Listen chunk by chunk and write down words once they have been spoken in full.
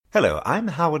Hello, I'm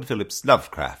Howard Phillips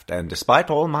Lovecraft, and despite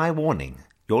all my warning,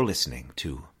 you're listening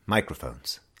to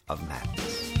Microphones of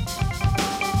Madness.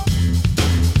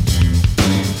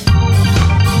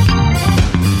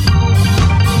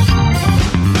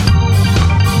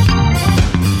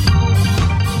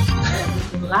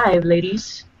 Live,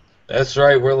 ladies. That's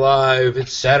right, we're live.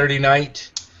 It's Saturday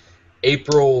night,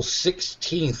 April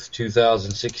 16th,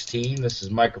 2016. This is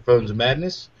Microphones of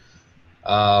Madness.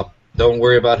 Don't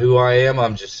worry about who I am.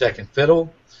 I'm just second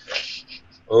fiddle.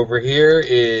 Over here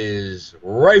is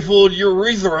Rifled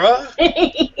Urethra.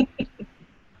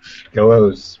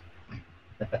 Goes.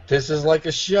 This is like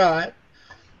a shot.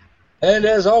 And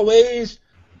as always,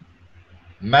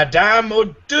 Madame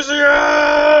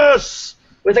Odysseus!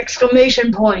 With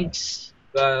exclamation points.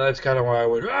 That's kind of why I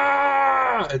went,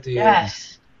 ah! At the end.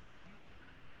 Yes.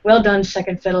 Well done,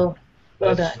 second fiddle.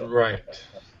 Well That's done. right.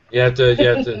 You have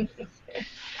to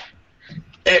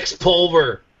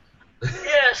X-Pulver.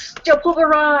 Yes, Joe Pulver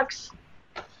rocks.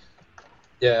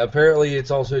 Yeah, apparently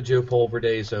it's also Joe Pulver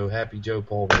Day, so happy Joe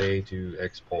Pulver Day to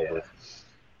X-Pulver.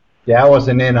 Yeah, I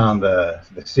wasn't in on the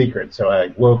secret, so I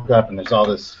woke up and there's all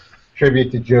this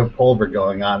tribute to Joe Pulver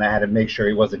going on. I had to make sure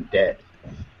he wasn't dead.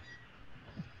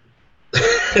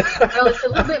 Well, it's a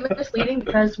little bit misleading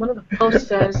because one of the posts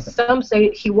says, some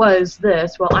say he was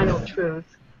this. Well, I know the truth.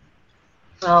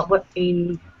 Well,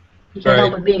 you can't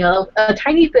help but being a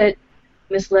tiny bit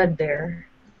misled there.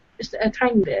 Just a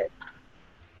tiny bit.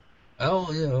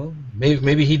 Oh, you know,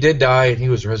 maybe he did die and he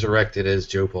was resurrected as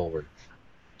Joe Pulver.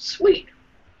 Sweet.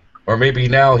 Or maybe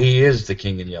now he is the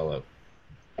King in Yellow.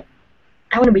 I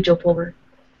want to be Joe Pulver.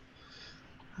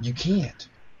 You can't.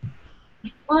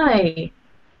 Why?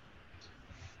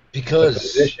 Because The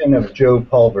position of Joe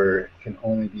Pulver can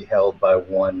only be held by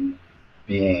one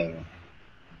being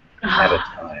at a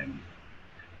time.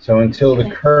 So until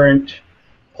the current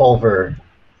Pulver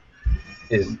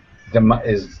is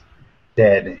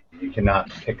dead, you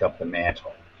cannot pick up the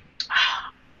mantle.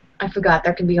 I forgot.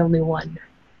 There can be only one.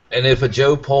 And if a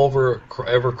Joe Pulver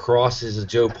ever crosses a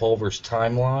Joe Pulver's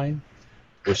timeline,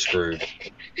 we're screwed.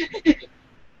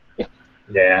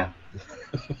 Yeah.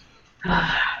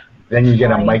 Then you get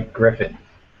a Mike Griffin.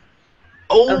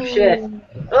 Oh, shit.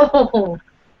 Oh.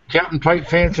 Captain Tight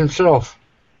Pants himself.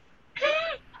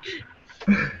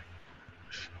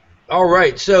 All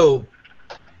right, so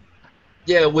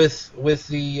yeah, with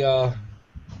the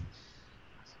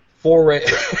foray.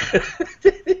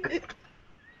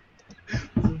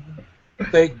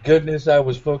 Thank goodness I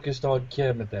was focused on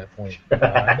Kim at that point.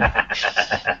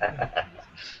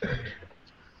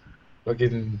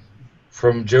 Looking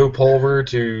from Joe Pulver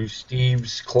to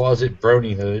Steve's closet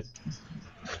brony hood.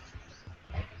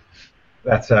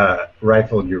 That's a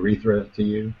rifled urethra to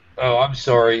you. Oh, I'm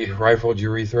sorry, Rifled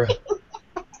Urethra.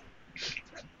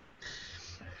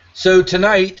 So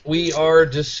tonight we are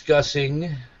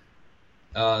discussing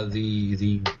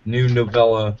the new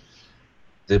novella,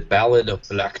 The Ballad of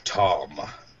Black Tom.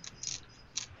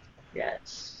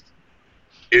 Yes.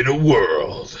 In a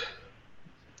world.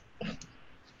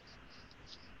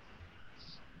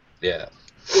 Yeah.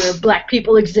 Where black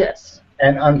people exist.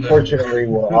 And unfortunately,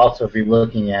 we'll also be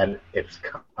looking at its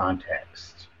context.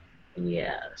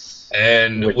 Yes.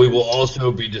 And we will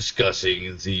also be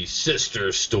discussing the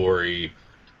sister story,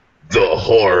 The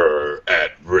Horror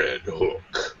at Red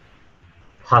Hook.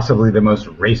 Possibly the most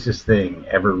racist thing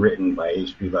ever written by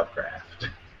H.P. Lovecraft.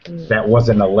 That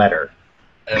wasn't a letter.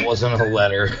 It wasn't a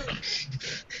letter.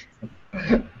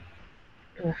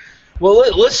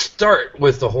 Well, let's start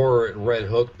with The Horror at Red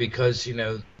Hook because, you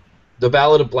know, The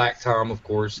Ballad of Black Tom, of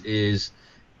course, is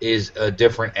a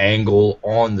different angle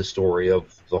on the story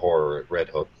of The Horror at Red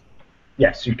Hook.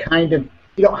 Yes, you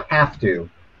don't have to,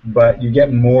 but you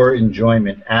get more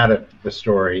enjoyment out of the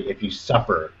story if you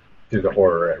suffer through The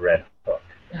Horror at Red Hook.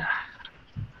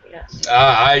 Yes.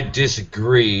 I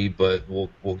disagree, but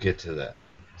we'll get to that.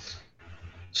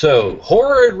 So,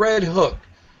 Horror at Red Hook.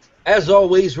 As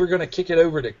always, we're going to kick it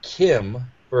over to Kim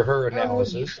for her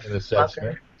analysis and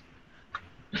assessment.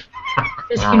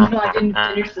 Just, you know, I didn't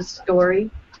finish the story.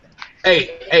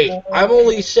 Hey, I'm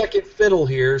only second fiddle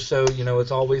here, so, you know, it's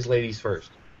always ladies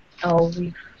first. Oh,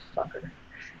 you fucker.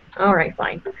 Alright,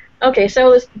 fine. Okay,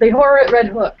 so The Horror at Red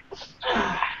Hook.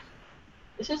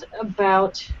 This is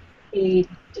about a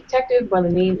detective by the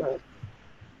name of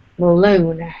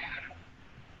Malone.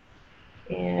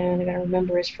 And I gotta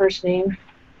remember his first name.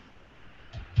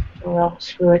 Oh well,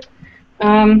 screw it.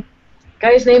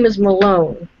 Guy's name is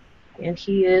Malone, and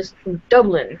he is from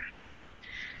Dublin.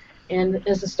 And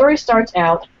as the story starts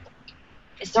out,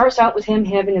 it starts out with him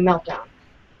having a meltdown.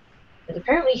 And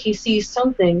apparently he sees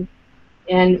something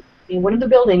in one of the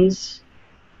buildings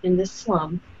in this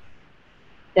slum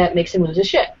that makes him lose his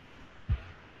shit.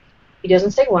 He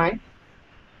doesn't say why.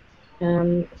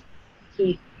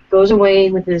 He goes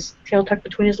away with his tail tucked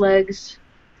between his legs.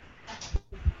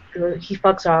 He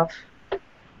fucks off.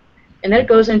 And then it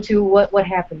goes into what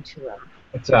happened to him.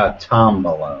 It's Tom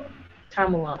Malone.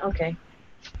 Tom Malone, okay.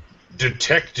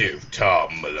 Detective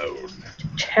Tom Malone.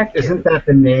 Detective. Isn't that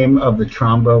the name of the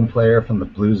trombone player from the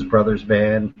Blues Brothers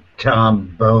band?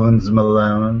 Tom Bones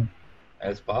Malone?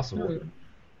 That's possible.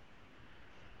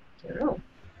 I don't know.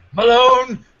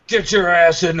 Malone, get your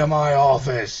ass into my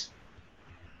office.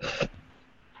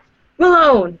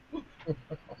 Malone!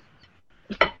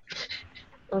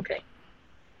 Okay.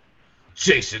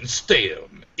 Jason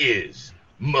Statham is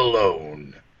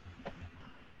Malone.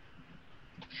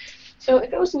 So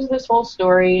it goes into this whole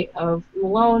story of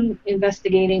Malone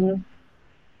investigating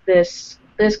this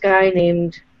guy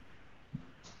named,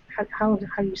 how do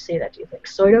you say that, do you think?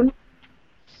 Soydam?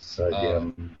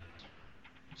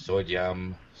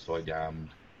 Soydam.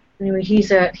 Anyway,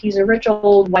 he's a rich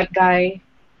old white guy.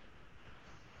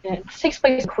 And it takes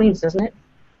place in Queens, doesn't it?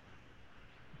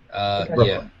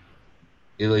 Yeah.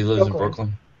 He lives in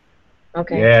Brooklyn.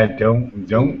 Okay. Yeah,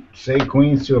 don't say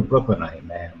Queens to a Brooklynite,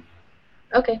 man.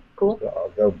 Okay, cool. I'll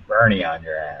go Bernie on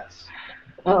your ass.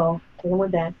 Oh, I don't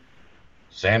want that.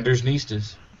 Sanders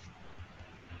Niestas.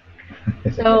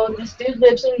 So this dude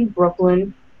lives in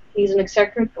Brooklyn. He's an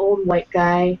eccentric old white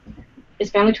guy. His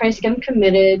family tries to get him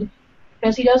committed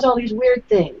because he does all these weird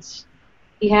things.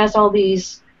 He has all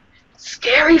these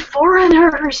scary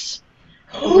foreigners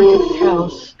over to his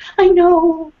house. I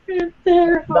know.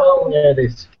 They're Not only are they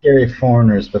scary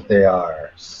foreigners, but they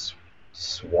are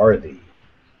swarthy.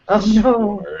 Oh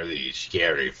no. Who are these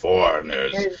scary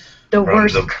foreigners? They're the From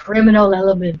worst the- criminal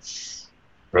elements.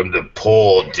 From the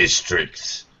poor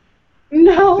districts.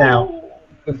 No. Now,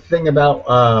 the thing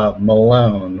about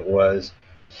Malone was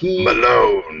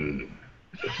Malone.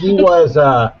 he was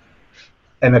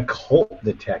an occult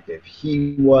detective.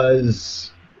 He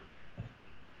was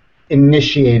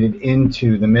initiated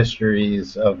into the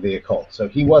mysteries of the occult. So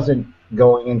he wasn't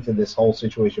going into this whole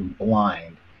situation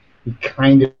blind. He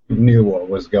kind of knew what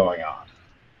was going on.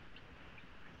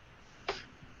 Or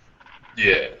at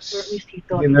Yes. least he He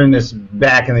thought. learned this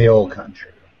back in the old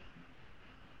country,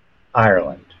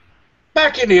 Ireland.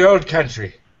 Back in the old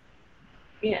country.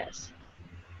 Yes.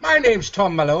 My name's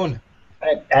Tom Malone.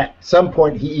 At some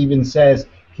point, he even says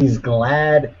he's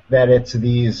glad that it's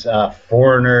these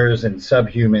foreigners and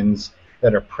subhumans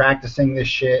that are practicing this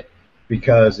shit,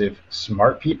 because if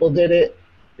smart people did it,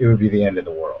 it would be the end of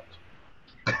the world.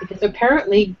 Because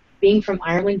apparently being from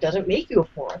Ireland doesn't make you a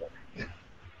foreigner.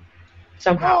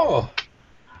 Somehow. Oh,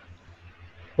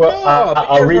 Well,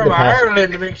 I'll being read from the passage,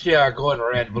 Ireland makes you a good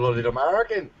red-blooded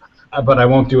American. but I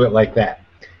won't do it like that.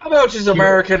 How about as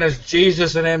American as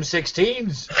Jesus and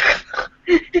M16s?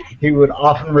 He would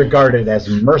often regard it as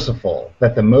merciful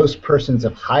that the most persons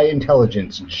of high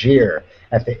intelligence jeer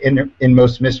at the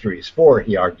inmost mysteries, for,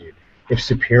 he argued, if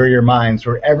superior minds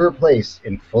were ever placed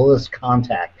in fullest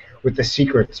contact with the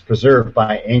secrets preserved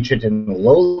by ancient and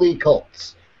lowly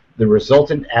cults, the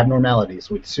resultant abnormalities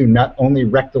would soon not only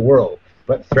wreck the world,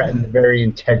 but threaten the very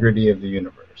integrity of the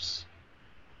universe.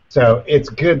 So it's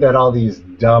good that all these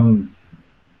dumb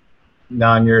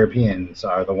non-Europeans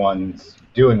are the ones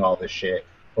doing all this shit,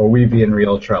 or we'd be in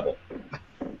real trouble.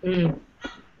 Mm.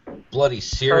 Bloody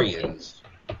Syrians.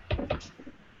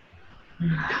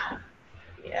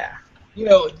 Yeah. You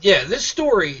know, yeah, this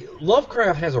story,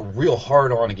 Lovecraft has a real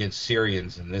hard-on against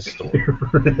Syrians in this story.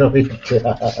 It really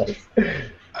does.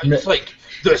 It's like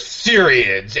the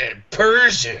Syrians and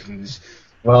Persians.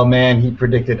 Well, man, he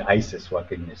predicted ISIS. What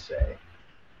can you say?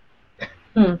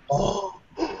 Oh,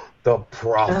 the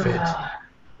prophet. Ah.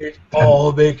 It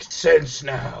all makes sense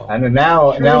now. And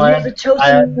now You're the chosen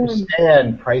I one.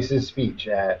 understand Price's speech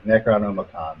at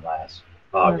Necronomicon last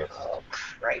August. Oh,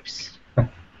 cripes.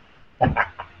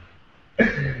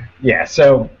 Yeah,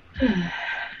 so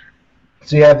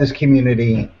you have this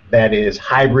community that is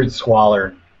hybrid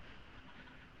squalor,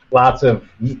 lots of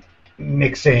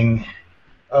mixing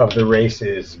of the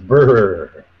races,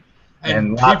 brr,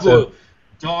 And lots people, of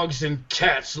dogs and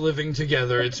cats living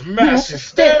together. It's mass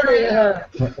hysteria.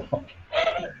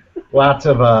 lots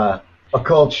of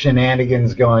occult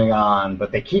shenanigans going on,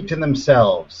 but they keep to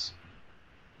themselves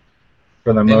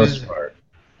for the most part.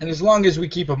 And as long as we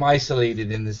keep them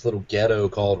isolated in this little ghetto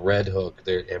called Red Hook,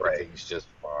 everything's just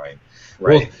fine.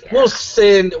 Right. We'll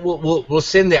send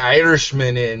the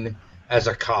Irishman in as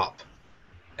a cop,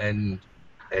 and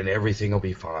everything will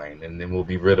be fine. And then we'll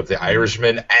be rid of the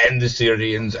Irishmen and the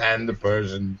Syrians and the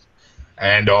Persians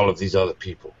and all of these other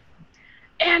people.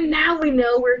 And now we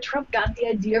know where Trump got the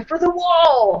idea for the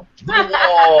wall. The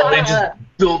wall. They just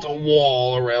built a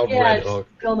wall around Red Hook.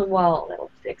 Build a wall.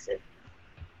 That'll fix it.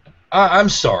 I'm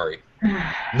sorry.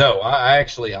 No,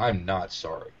 I'm not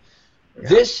sorry. Yeah.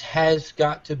 This has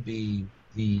got to be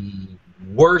the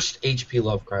worst H.P.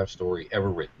 Lovecraft story ever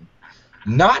written.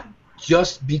 Not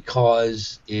just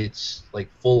because it's like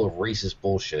full of racist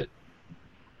bullshit,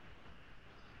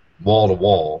 wall to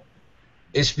wall.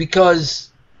 It's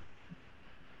because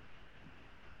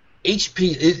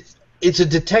H.P. It's a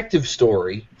detective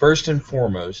story first and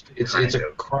foremost. It's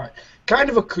kind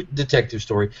of a detective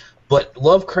story, but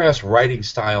Lovecraft's writing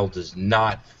style does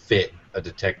not fit a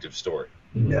detective story.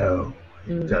 No,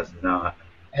 it does not.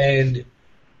 And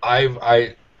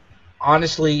I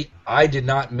honestly, I did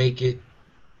not make it.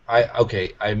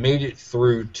 I made it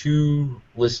through 2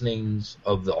 listenings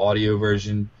of the audio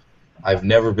version. I've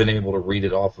never been able to read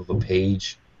it off of a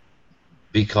page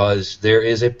because there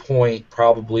is a point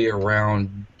probably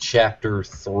around chapter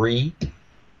 3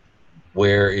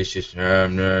 where it's just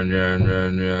and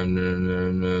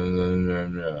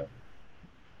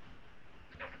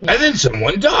then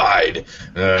someone died.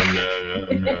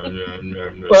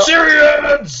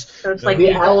 Syrians! So it's like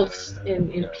the elves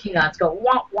in Peanuts go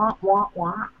wah wah wah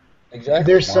wah. Exactly.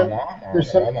 There's some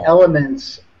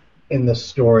elements in the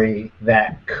story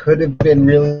that could have been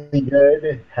really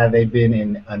good had they been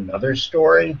in another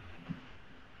story,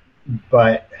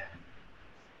 but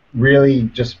really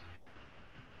just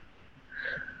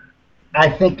I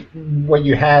think what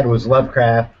you had was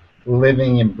Lovecraft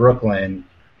living in Brooklyn,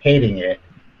 hating it,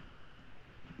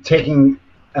 taking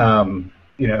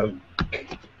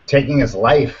his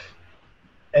life,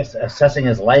 assessing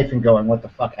his life and going, what the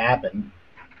fuck happened,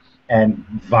 and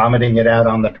vomiting it out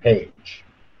on the page.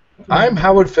 I'm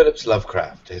Howard Phillips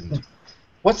Lovecraft, and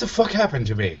what the fuck happened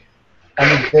to me?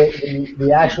 I mean,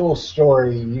 the actual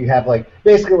story, you have, like,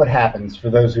 basically what happens, for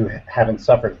those who haven't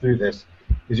suffered through this,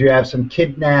 is you have some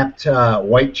kidnapped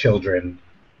white children.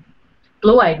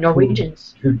 Blue-eyed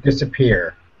Norwegians. Who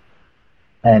disappear.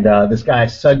 And this guy,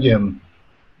 Sudum,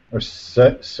 or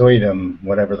Soidum,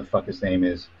 whatever the fuck his name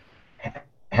is,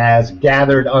 has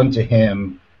gathered unto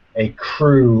him a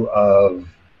crew of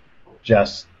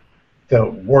just the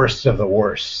worst of the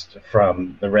worst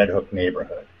from the Red Hook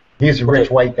neighborhood. He's a rich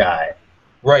white guy.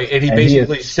 Right, and he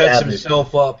basically sets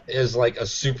himself up as like a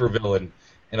supervillain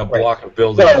in a block of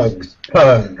buildings.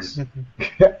 Pugs.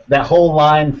 That whole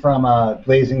line from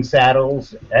Blazing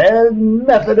Saddles, and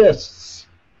Methodists.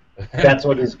 That's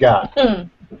what he's got. And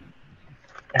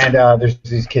there's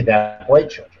these kidnapped white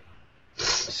children.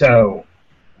 So,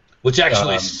 which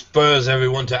actually spurs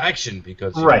everyone to action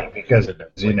because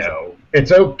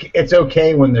it's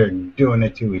okay when they're doing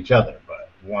it to each other, but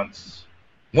once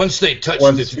they touch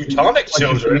the Teutonic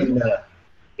children,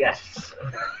 yes.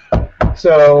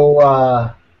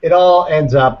 So it all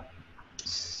ends up.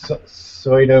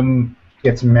 Soidum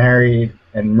gets married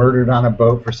and murdered on a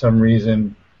boat for some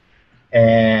reason.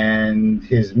 And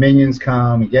his minions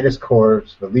come and get his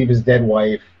corpse, but leave his dead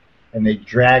wife, and they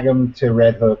drag him to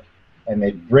Red Hook, and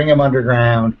they bring him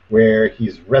underground, where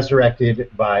he's resurrected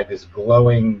by this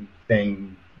glowing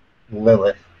thing,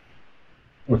 Lilith,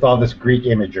 with all this Greek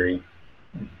imagery.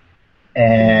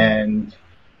 And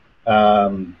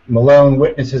Malone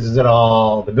witnesses it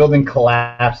all. The building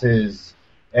collapses,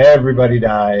 everybody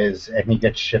dies, and he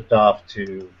gets shipped off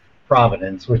to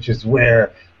Providence, which is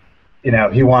where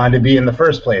he wanted to be in the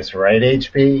first place, right,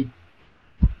 HP?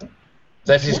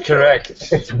 That is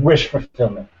correct. It's wish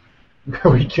fulfillment.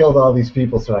 We killed all these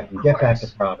people so I can get back to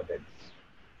Providence.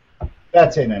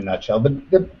 That's it in a nutshell.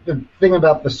 The thing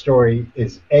about the story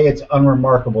is, A, it's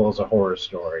unremarkable as a horror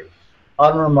story,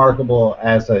 unremarkable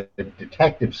as a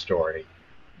detective story,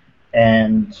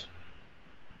 and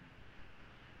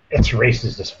it's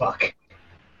racist as fuck.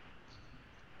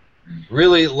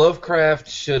 Really, Lovecraft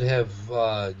should have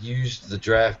used the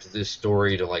draft of this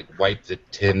story to wipe the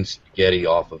tin spaghetti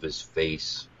off of his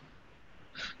face.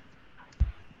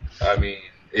 I mean,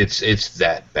 it's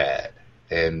that bad,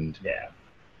 and yeah,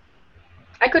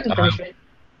 I couldn't finish it.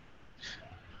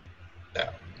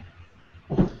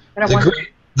 No.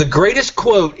 The greatest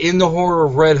quote in the horror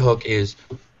of Red Hook is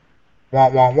wah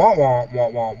wah wah wah wah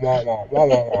wah wah wah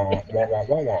wah wah wah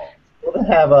wah wah. We'll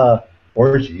have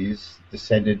orgies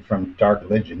descended from dark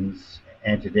religions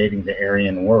antedating the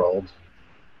Aryan world.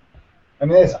 I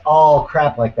mean, it's all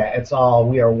crap like that. It's all,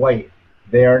 we are white.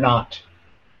 They are not.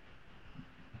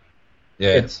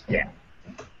 Yeah. Yeah.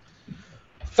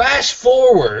 Fast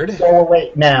forward. Oh,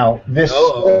 wait. Now, this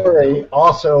story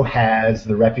also has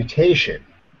the reputation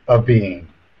of being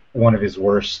one of his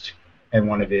worst and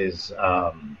one of his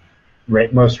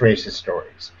most racist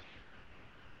stories.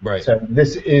 Right. So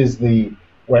this is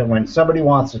when somebody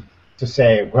wants to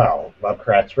say, well,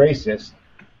 Lovecraft's racist,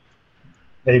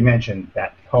 they mention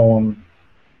that poem.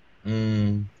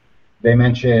 Mm. They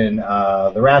mention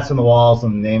the rats on the walls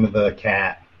and the name of the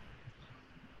cat.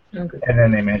 Okay. And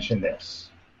then they mention this.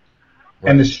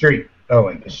 Right. And the street. Oh,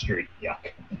 and the street.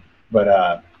 Yuck.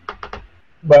 But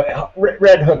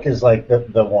Red Hook is like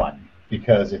the one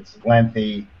because it's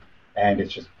lengthy and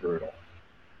it's just brutal.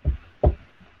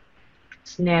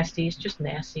 It's nasty. It's just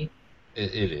nasty.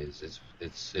 It is.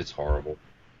 It's horrible.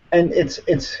 And it's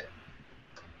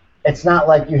not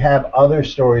like you have other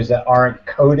stories that aren't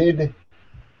coded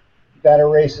that are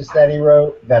racist that he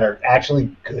wrote that are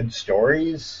actually good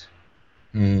stories.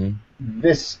 Mm.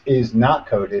 This is not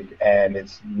coded and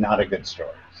it's not a good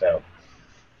story. So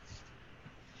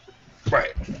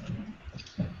Right.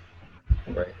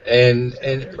 And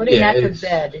Putting yeah, that to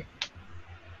bed.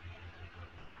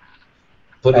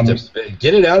 Put it to bed.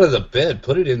 Get it out of the bed.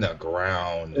 Put it in the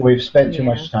ground. we've spent too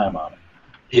much time on it.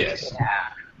 Yes. Yeah.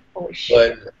 Holy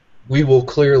shit. But we will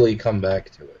clearly come back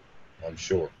to it, I'm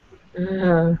sure,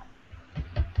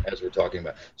 as we're talking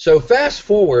about. So fast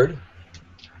forward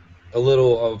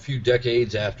a few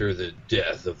decades after the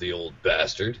death of the old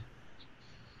bastard,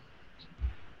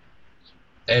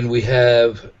 and we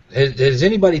have. Has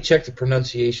anybody checked the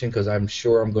pronunciation? Because I'm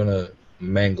sure I'm going to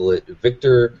mangle it.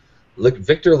 Victor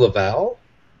Laval?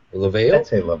 Lavale? I'd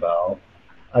say Laval.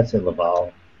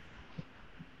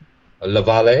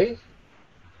 Lavale?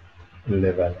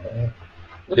 Levalet.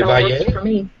 Works for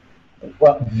me.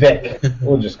 Well, Vic.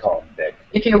 We'll just call him Vic.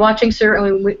 If you're watching, sir,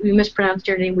 and we mispronounced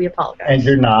your name, we apologize. And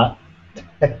you're not.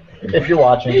 If you're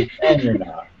watching, and you're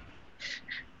not.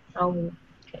 Oh,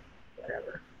 okay,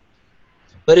 whatever.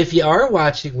 But if you are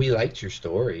watching, we liked your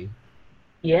story.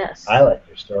 Yes. I like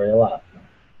your story a lot.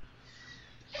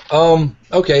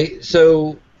 Okay,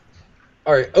 so,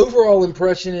 all right, overall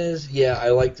impression is, yeah, I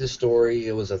like this story.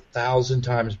 It was 1,000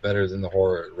 times better than the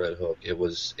horror at Red Hook. It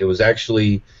was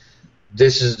actually,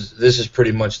 this is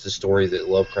pretty much the story that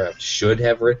Lovecraft should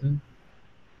have written.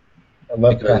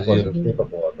 Lovecraft wasn't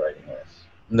capable of writing this.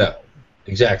 No,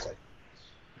 exactly.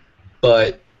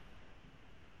 But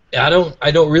I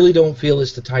really don't feel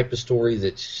it's the type of story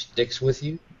that sticks with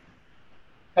you.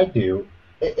 I do,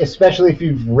 especially if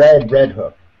you've read Red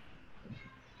Hook.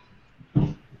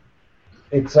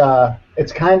 It's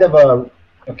kind of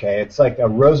it's like a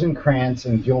Rosencrantz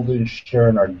and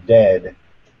Guildenstern are dead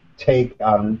take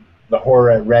on the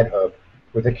horror at Red Hook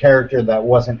with a character that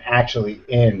wasn't actually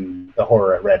in the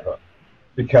horror at Red Hook,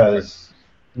 because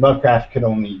Lovecraft could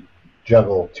only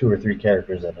juggle 2 or 3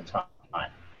 characters at a time.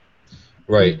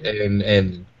 Right,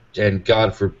 and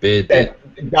God forbid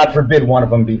God forbid one of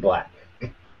them be black.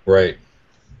 Right.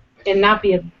 And not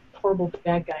be a horrible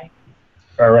bad guy.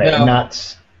 All right, No.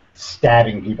 not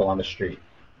stabbing people on the street.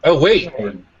 Oh wait,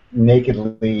 Or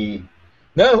nakedly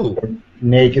no.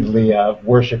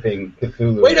 worshiping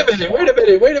Cthulhu. Wait a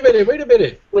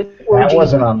minute. With That orgies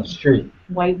wasn't with on the street.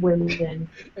 white women.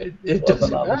 It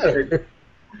doesn't on the matter.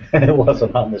 It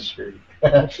wasn't on the street.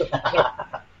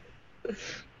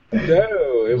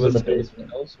 No, it was in the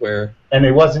basement. elsewhere. And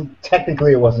it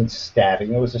wasn't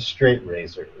stabbing. It was a straight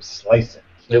razor. It was slicing.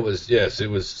 It was slicing.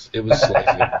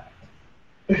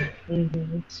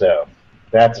 Mm-hmm. So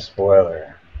that's a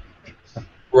spoiler.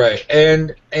 Right,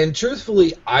 and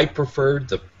truthfully, I preferred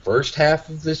the first half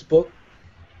of this book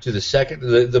to the second.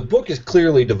 The book is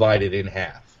clearly divided in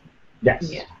half. Yes.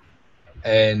 Yeah.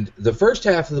 And the first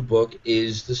half of the book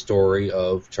is the story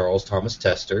of Charles Thomas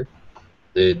Tester,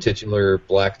 the titular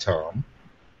Black Tom.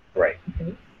 Right.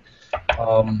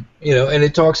 And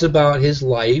it talks about his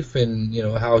life and,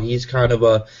 how he's kind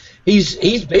of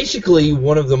he's basically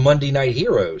one of the Monday Night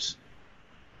Heroes.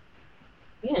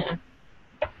 Yeah.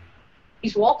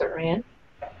 He's Walter, man.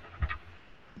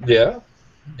 Yeah,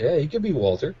 he could be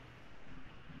Walter.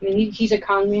 I mean, he's a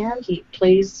con man. He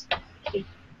plays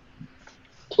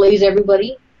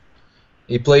everybody.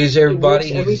 He plays everybody.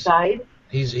 He works every side.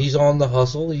 He's on the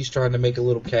hustle. He's trying to make a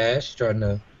little cash. He's trying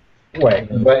to. Right.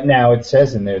 But now it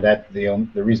says in there that the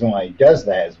reason why he does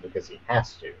that is because he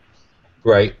has to.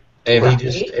 Right. And Right.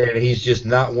 he's just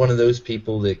not one of those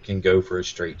people that can go for a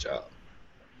straight job.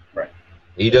 Right.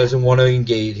 He doesn't want to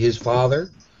engage his father,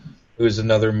 who is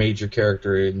another major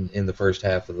character in the first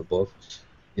half of the book.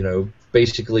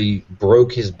 Basically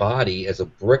broke his body as a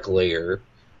bricklayer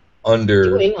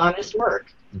under Doing honest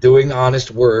work.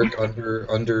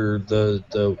 under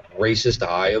the racist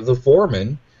eye of the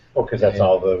foreman. Well, because that's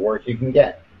all the work you can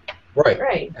get. Right.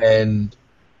 Right. And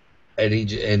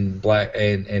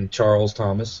Charles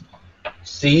Thomas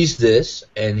sees this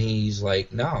and he's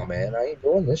like, "No, man, I ain't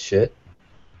doing this shit."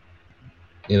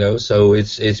 So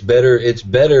it's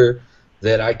better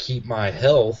that I keep my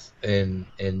health and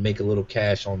make a little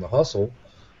cash on the hustle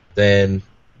than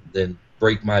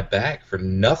break my back for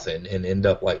nothing and end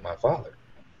up like my father.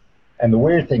 And the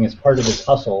weird thing is, part of his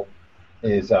hustle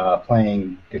is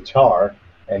playing guitar,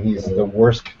 and he's the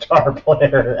worst guitar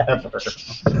player ever.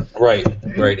 Right.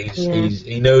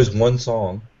 He knows one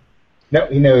song. No,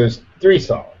 he knows 3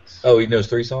 songs. Oh, he knows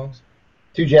 3 songs?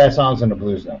 2 jazz songs and a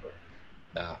blues number.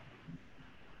 Ah.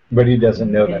 But he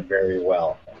doesn't know them very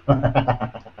well.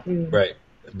 Right.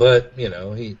 But,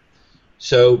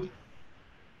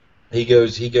 he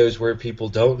goes where people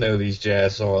don't know these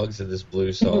jazz songs and this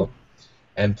blues song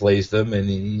and plays them, and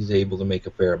he's able to make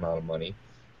a fair amount of money.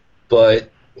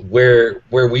 But where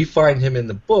we find him in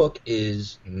the book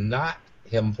is not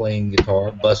him playing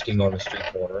guitar, busking on a street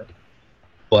corner,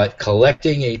 but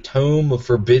collecting a tome of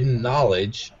forbidden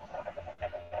knowledge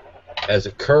as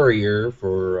a courier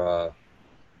for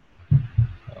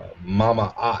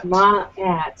Ma'at.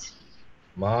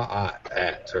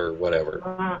 Ma'at, or whatever.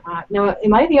 Ma'at. Now,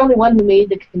 am I the only one who made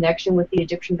the connection with the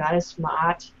Egyptian goddess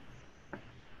Ma'at?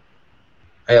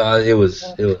 It was.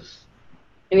 I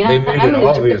mean, I'm an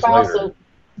Egyptophile, so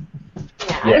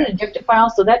I'm an Egyptophile,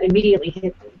 so that immediately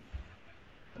hit me.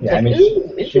 Yeah, I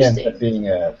mean, she ends up being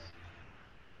a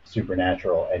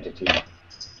supernatural entity.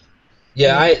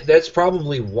 Yeah, that's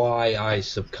probably why I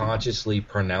subconsciously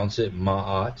pronounce it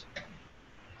Ma'at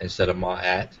instead of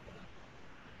Ma'at.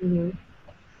 Mm-hmm.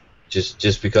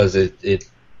 Just because it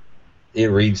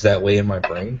reads that way in my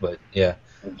brain, but yeah,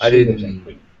 it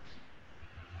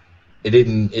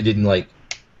didn't like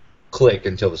click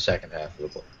until the second half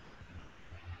of the book.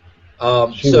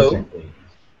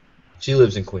 She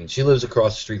lives in Queens. She lives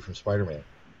across the street from Spider-Man.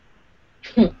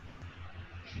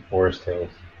 Forest Hills.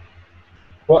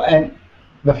 Well, and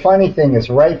the funny thing is,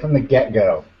 right from the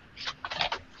get-go,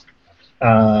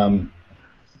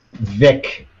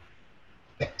 Vic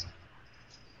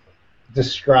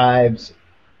describes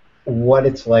what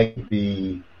it's like to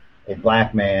be a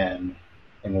black man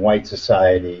in white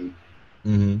society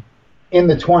in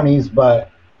the 20s,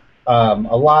 but a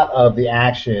lot of the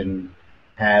action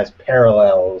has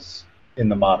parallels in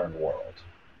the modern world.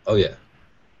 Oh, yeah.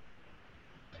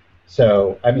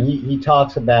 So, I mean, he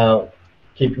talks about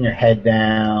keeping your head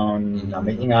down, not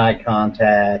making eye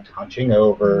contact, hunching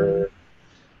over.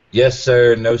 Yes,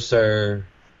 sir. No, sir.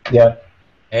 Yep.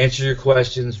 Answer your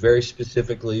questions very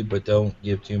specifically, but don't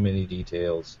give too many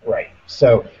details. Right.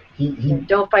 So he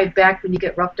don't fight back when you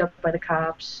get roughed up by the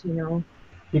cops.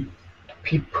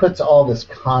 He puts all this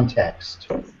context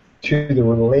to the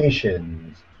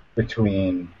relations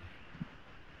between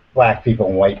black people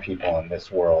and white people in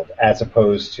this world, as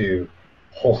opposed to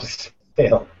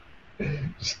wholesale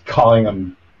just calling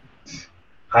them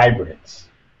hybrids,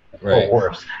 right, or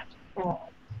worse.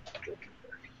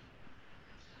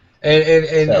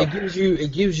 And so,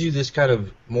 it gives you this kind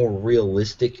of more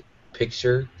realistic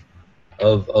picture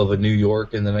of a New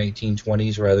York in the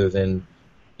 1920s, rather than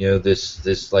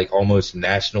this like almost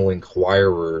National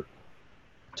Enquirer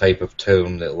type of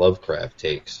tone that Lovecraft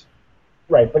takes.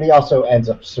 Right, but he also ends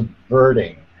up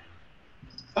subverting.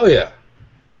 Oh yeah.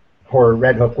 Horror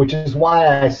Red Hook, which is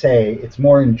why I say it's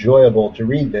more enjoyable to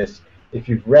read this if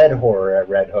you've read Horror at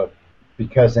Red Hook,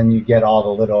 because then you get all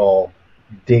the little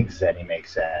digs that he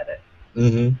makes at it.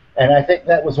 Mm-hmm. And I think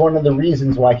that was one of the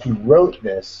reasons why he wrote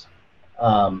this.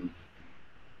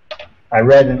 I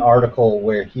read an article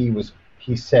where he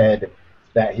said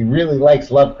that he really likes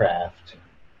Lovecraft,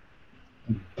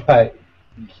 but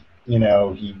he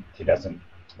doesn't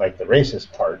like the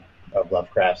racist part of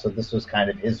Lovecraft. So this was kind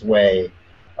of his way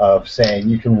of saying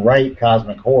you can write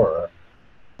cosmic horror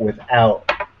without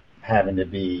having to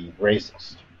be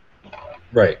racist.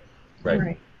 Right.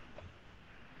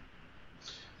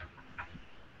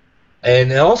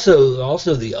 And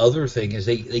also the other thing is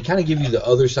they kind of give you the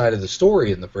other side of the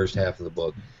story in the first half of the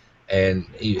book, and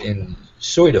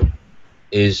Soydom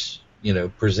is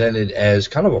presented as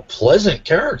kind of a pleasant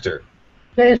character.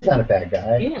 Yeah, he's not a bad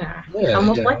guy. Yeah,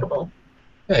 almost likable.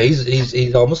 Yeah,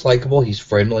 he's almost likable. He's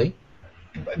friendly.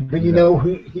 But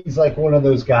he's like one of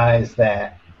those guys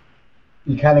that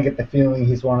you kind of get the feeling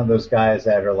he's one of those guys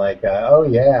that are like, oh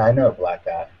yeah, I know a black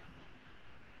guy.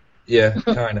 Yeah,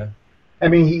 kind of. I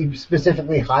mean, he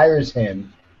specifically hires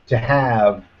him to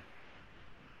have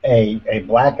a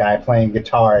black guy playing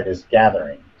guitar at his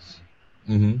gatherings.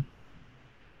 Mm-hmm.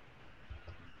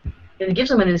 And it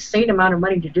gives him an insane amount of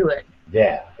money to do it.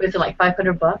 Yeah. Was it like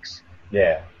 $500?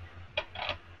 Yeah.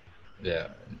 Yeah.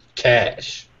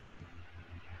 Cash.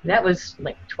 That was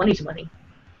like 20's money.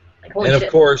 Like, holy And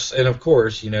shit. of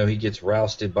course, you know, he gets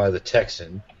rousted by the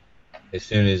Texan as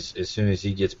soon as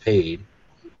he gets paid.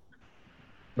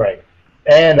 Right.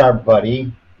 And our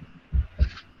buddy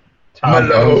Tom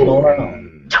Bones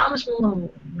Malone. Thomas Malone,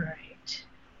 right.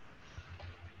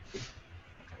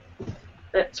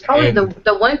 That's probably And-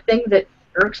 the one thing that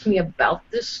irks me about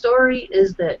this story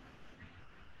is that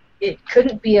it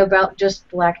couldn't be about just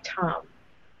Black Tom.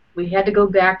 We had to go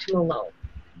back to Malone.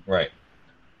 Right.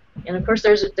 And of course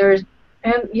there's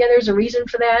a reason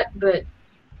for that, but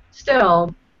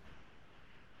still,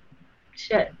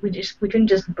 shit, we couldn't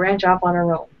just branch off on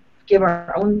our own.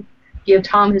 Give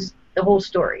Tom the whole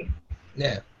story.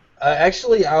 Yeah.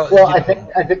 Actually, Well, I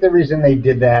think the reason they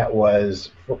did that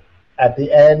was at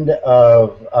the end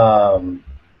of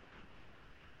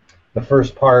the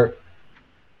first part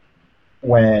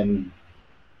when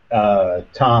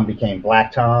Tom became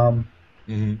Black Tom,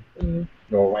 Mm-hmm.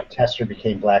 or when Tester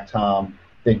became Black Tom,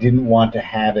 they didn't want to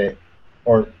have it,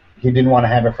 or he didn't want to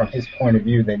have it from his point of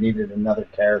view. They needed another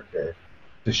character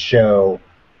to show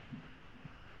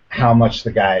how much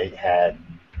the guy had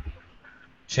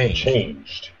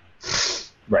changed,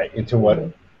 right, into what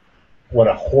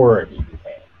a horror he became.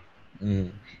 Mm-hmm.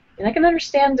 And I can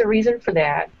understand the reason for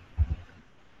that.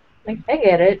 Like, I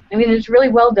get it. I mean, it's really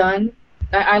well done.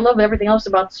 I love everything else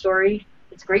about the story.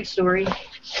 It's a great story.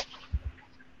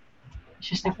 It's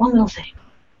just that one little thing.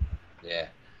 Yeah.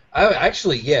 At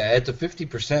the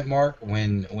 50% mark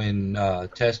when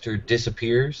Tester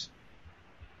disappears,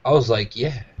 I was like,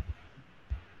 yeah,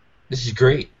 this is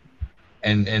great.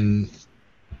 And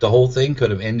the whole thing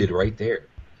could have ended right there.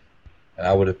 And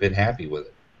I would have been happy with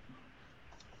it.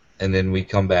 And then we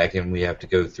come back and we have to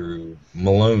go through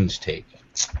Malone's take.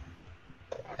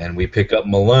 And we pick up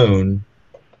Malone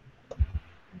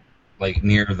like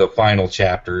near the final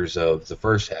chapters of the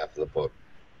first half of the book.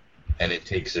 And it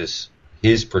takes us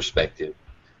his perspective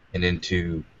and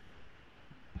into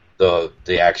the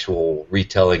actual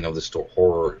retelling of the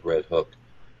horror at Red Hook.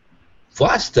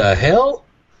 What the hell?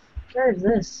 Where is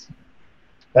this?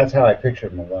 That's how I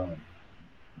pictured Malone.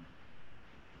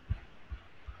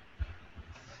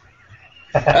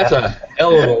 That's a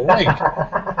hell of a link.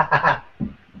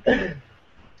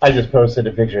 I just posted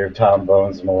a picture of Tom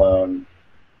Bones Malone.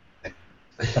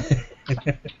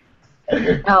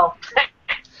 Oh.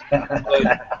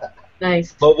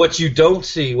 Nice. But what you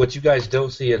guys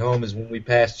don't see at home is when we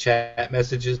pass chat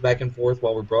messages back and forth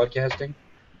while we're broadcasting,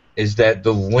 is that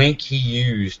the link he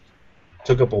used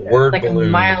took up a word Like balloon.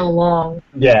 a mile long.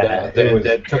 Yeah,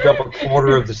 that took up a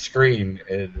quarter of the screen.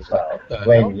 And it's like, what the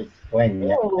hell? Wayne,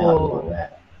 yeah, on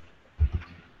that.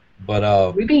 But Are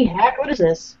we being hacked? What is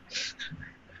this?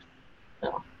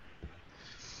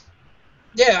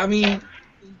 yeah, I mean,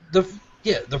 the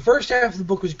first half of the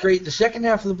book was great. The second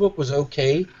half of the book was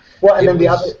okay. Well, and It then the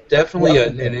was other definitely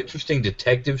an interesting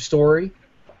detective story.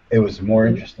 it was a more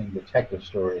interesting detective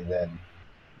story than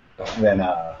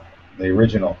the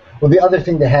original. Well, the other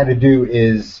thing they had to do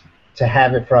is to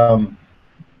have it from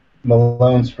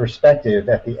Malone's perspective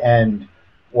at the end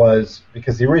was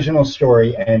because the original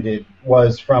story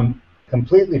was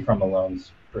completely from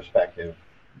Malone's perspective.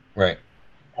 Right.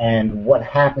 And what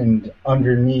happened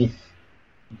underneath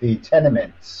the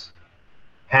tenements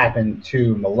happened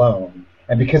to Malone.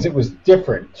 And because it was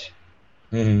different,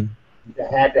 Mm-hmm. you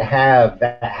had to have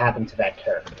that happen to that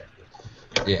character.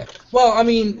 Yeah. Well, I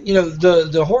mean, you know,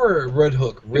 the horror at Red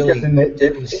Hook really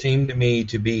didn't seem to me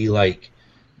to be like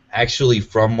actually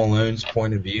from Malone's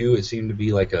point of view. It seemed to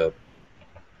be like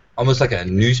almost like a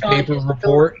newspaper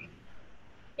report.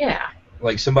 Yeah.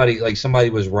 Like somebody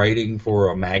was writing for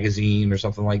a magazine or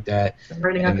something like that.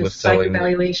 Writing up And his was psych telling-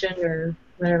 whaluation or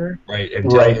whatever. Right.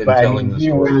 But Telling the he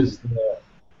story.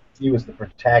 he was the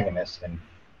protagonist, and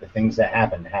the things that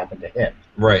happened to him.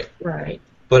 Right. Right.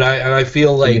 But I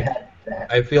feel So you like had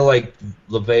that. I feel like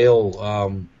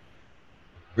LaVale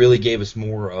really gave us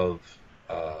more of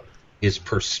his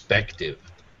perspective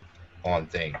on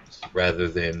things rather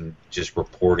than just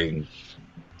reporting.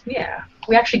 Yeah.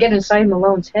 We actually get inside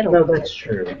Malone's head a No, little that's bit.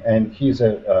 true, and he's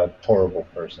a horrible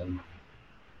person.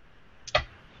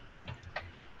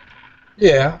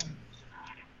 Yeah.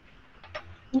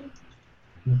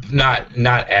 Not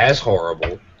as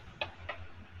horrible.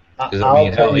 Because I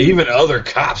mean, hell, even other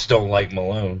cops don't like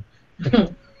Malone.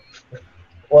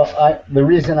 Well, the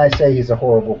reason I say he's a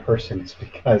horrible person is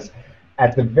because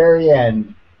at the very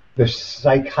end, the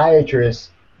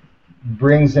psychiatrist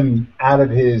brings him out of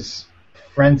his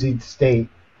frenzied state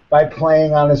by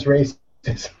playing on his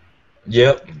racism.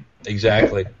 Yep.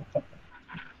 Exactly.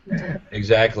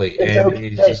 Exactly. It's And okay.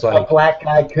 he's just like, a black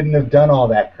guy couldn't have done all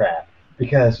that crap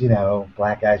because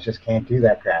black guys just can't do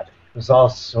that crap. was all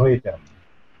soydom.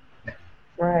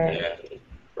 Right. Yeah.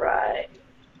 Right.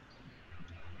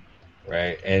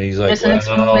 Right, and he's like, It's an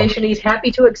explanation. He's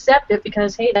happy to accept it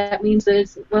because, hey, that means that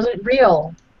it wasn't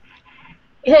real.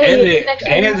 Hey,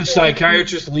 and the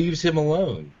psychiatrist leaves him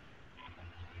alone.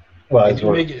 Well,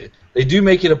 They do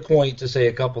make it a point to say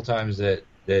a couple times that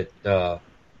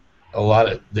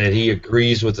he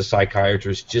agrees with the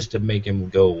psychiatrist just to make him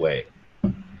go away.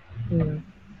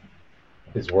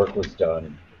 His work was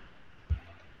done.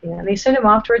 Yeah, they sent him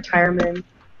off to retirement.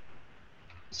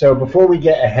 So before we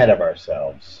get ahead of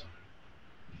ourselves,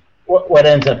 what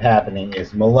ends up happening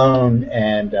is Malone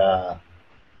and the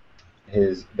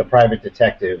private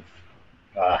detective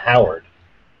Howard.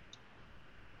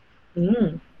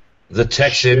 The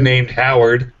Texan named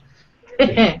Howard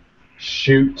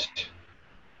shoot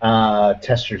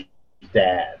Tester's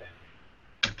dad.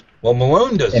 Well,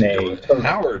 Malone doesn't do it.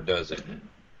 Howard does it.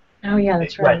 Oh, yeah,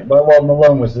 that's right. Right, well,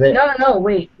 Malone was there. No,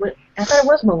 wait. I thought it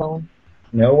was Malone.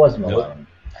 No, it wasn't Malone. Nope.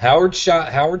 Howard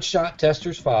shot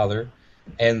Tester's father,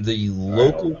 and the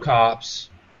local cops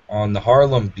on the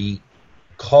Harlem beat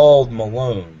called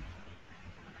Malone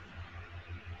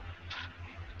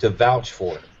to vouch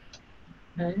for it.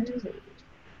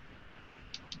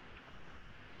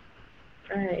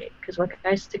 Right, because what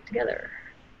guys stick together?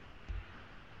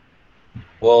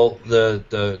 Well,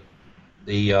 the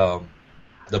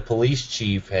police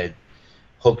chief had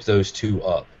hooked those two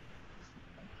up.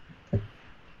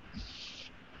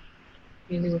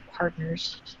 They were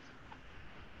partners.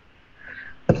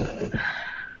 Well,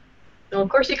 of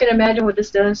course, you can imagine what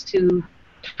this does to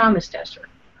Thomas Tester.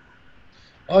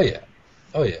 Oh yeah,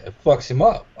 it fucks him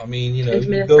up. I mean, you know, He's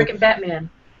been a freaking Batman.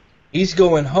 He's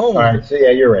going home. All right, so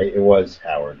yeah, you're right. It was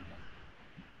Howard.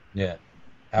 Yeah,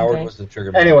 Howard was the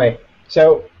trigger man. Anyway,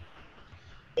 so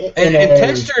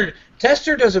and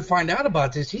Tester doesn't find out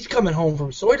about this. He's coming home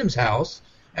from Soydom's house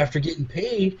after getting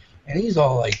paid, and he's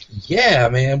all like, "Yeah,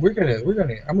 man, I'm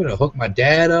gonna hook my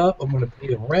dad up. I'm gonna pay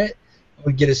him rent. I'm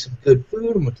gonna get us some good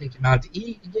food. I'm gonna take him out to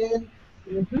eat again."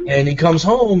 Mm-hmm. And he comes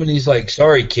home and he's like,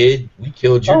 "Sorry, kid, we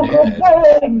killed your dad."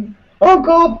 Ben!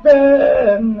 Uncle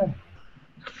Ben!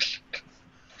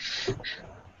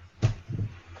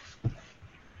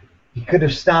 He could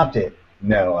have stopped it.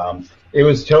 No, it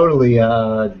was totally, it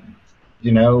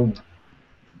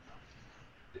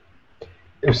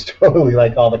was totally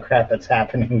like all the crap that's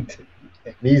happening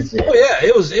these days. Oh yeah,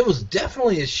 it was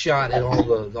definitely a shot at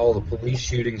all the police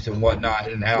shootings and whatnot,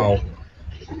 and how,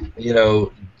 you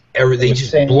know, they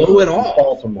just blow it off.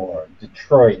 Baltimore,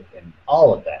 Detroit, and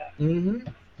all of that. Mm-hmm.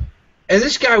 And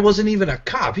this guy wasn't even a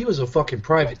cop; he was a fucking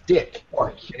private dick.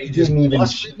 And he just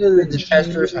busted into the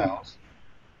Tester's house.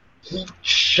 He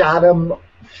shot him,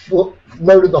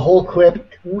 loaded the whole clip,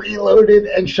 reloaded,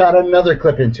 and shot another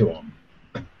clip into him.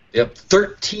 Yep,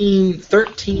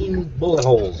 13 bullet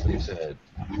holes, they said.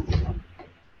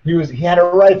 He had a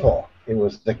rifle. It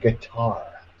was the guitar.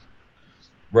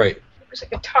 Right. It was a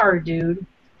guitar, dude.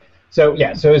 So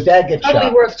his dad gets shot.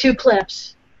 Probably worth 2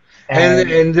 clips.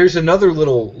 And there's another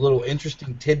little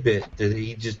interesting tidbit that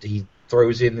he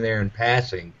throws in there in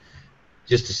passing,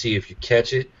 just to see if you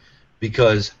catch it,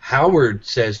 because Howard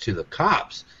says to the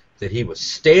cops that he was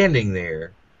standing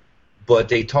there, but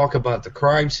they talk about the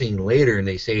crime scene later, and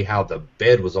they say how the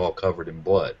bed was all covered in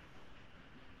blood.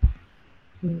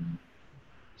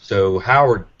 So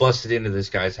Howard busted into this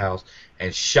guy's house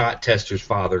and shot Tester's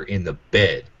father in the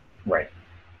bed. Right.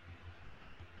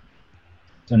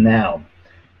 So now,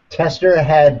 Tester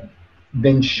had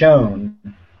been shown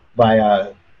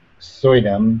by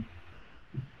Soydom,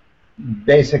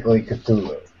 basically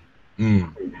Cthulhu,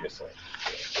 previously.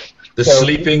 The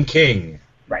Sleeping King.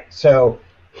 Right. So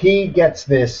he gets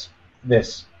this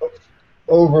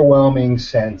overwhelming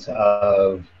sense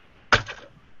of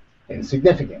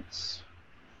insignificance.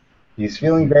 He's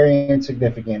feeling very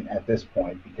insignificant at this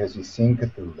point because he's seen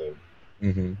Cthulhu.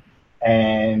 Mm-hmm.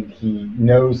 And he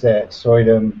knows that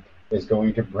Soydom is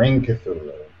going to bring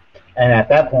Cthulhu. And at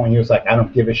that point, he was like, I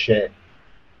don't give a shit.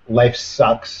 Life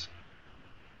sucks.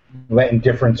 Let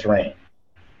indifference reign.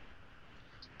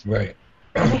 Right.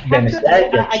 Then his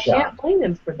dad gets shot. I can't blame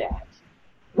him for that.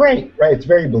 Right. It's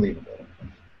very believable.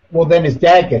 Well, then his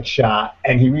dad gets shot,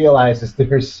 and he realizes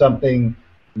there's something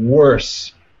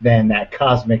worse than that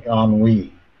cosmic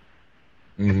ennui.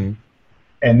 Mm-hmm.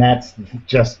 And that's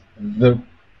just the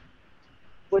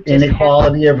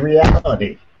inequality of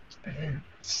reality.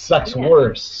 Sucks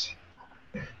worse.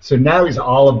 So now he's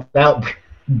all about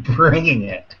bringing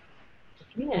it.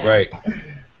 Yeah. Right.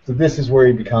 So this is where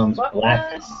he becomes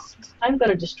Black Tom. I'm going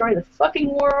to destroy the fucking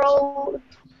world.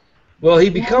 Well, he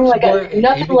becomes Black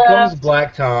Tom,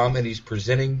 Black Tom, and he's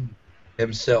presenting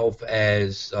himself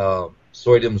as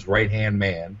Soydam's right-hand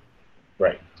man.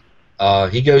 Right.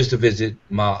 He goes to visit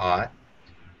Ma'at,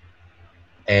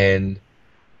 and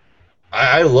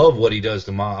I love what he does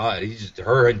to Ma'at.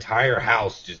 Her entire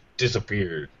house just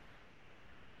disappeared.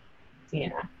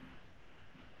 Yeah.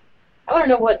 I want to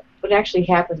know what actually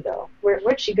happened, though.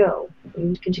 Where'd she go?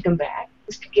 Can she come back?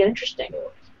 This could get interesting.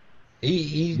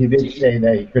 He did say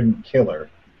that he couldn't kill her.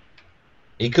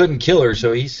 He couldn't kill her,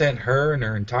 so he sent her and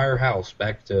her entire house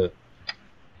back to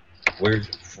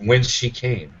whence she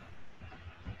came.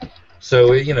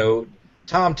 So, you know,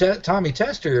 Tommy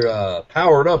Tester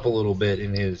powered up a little bit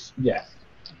in his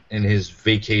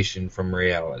vacation from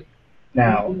reality.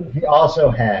 Now, he also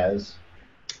has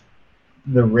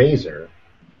the razor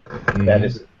that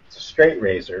is a straight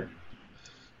razor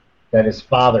that his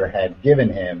father had given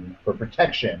him for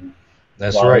protection.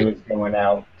 That's while right. He was going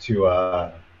out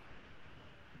to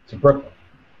Brooklyn.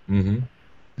 Mm-hmm.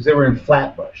 Because they were in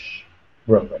Flatbush,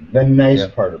 Brooklyn, the nice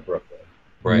part of Brooklyn,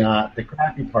 right? Not the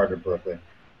crappy part of Brooklyn.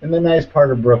 In the nice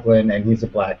part of Brooklyn, and he's a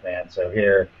black man, so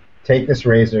here, take this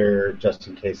razor just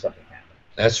in case something happens.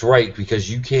 That's right, because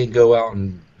you can't go out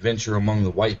and venture among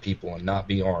the white people and not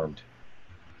be armed.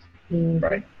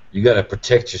 Right. You got to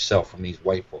protect yourself from these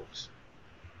white folks.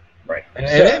 Right. And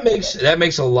that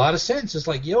makes a lot of sense. It's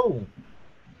like, yo,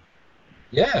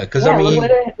 yeah, because I mean,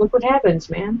 look what happens,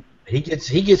 man. He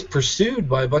gets pursued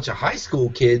by a bunch of high school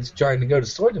kids trying to go to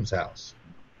Soydam's house.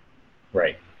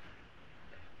 Right.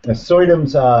 Now,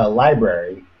 Soydam's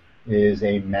library is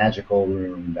a magical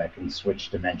room that can switch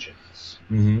dimensions,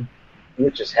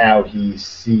 which is how he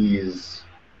sees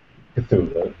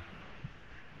Cthulhu.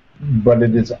 But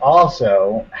it is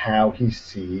also how he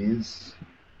sees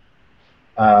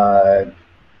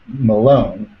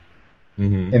Malone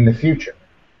in the future.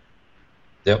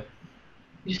 Yep.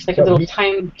 Just like a little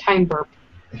time burp.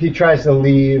 He tries to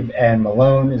leave, and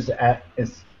Malone is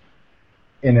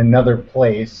in another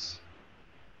place,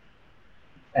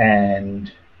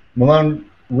 and Malone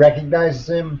recognizes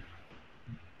him.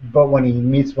 But when he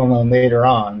meets Malone later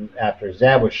on, after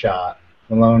Zab was shot,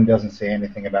 Malone doesn't say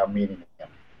anything about meeting him.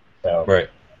 So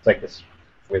It's like this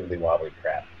wibbly wobbly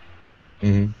crap.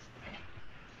 Mm-hmm.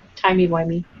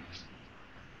 Timey-wimey.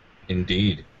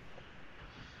 Indeed.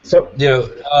 So you know,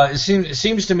 it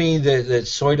seems to me that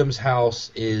Soydam's house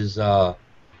is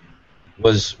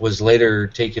was later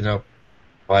taken up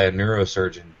by a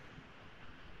neurosurgeon.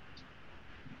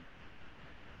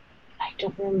 I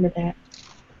don't remember that.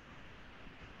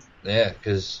 Yeah,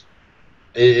 because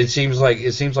it seems like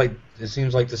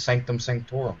the Sanctum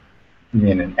Sanctorum. You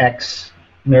mean an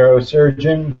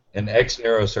ex-neurosurgeon? An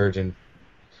ex-neurosurgeon.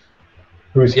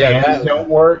 Whose hands don't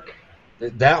work?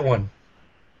 That one.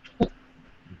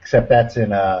 Except that's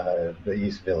in the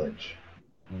East Village.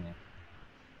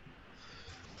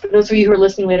 For those of you who are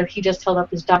listening later, he just held up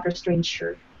his Doctor Strange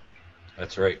shirt.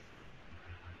 That's right.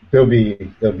 There'll be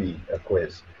a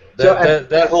quiz.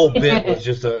 That whole bit was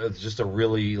just a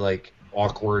really like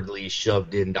awkwardly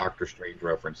shoved in Doctor Strange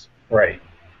reference. Right.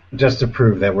 Just to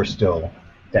prove that we're still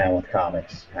down with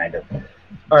comics, kind of.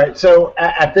 All right, so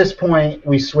at this point,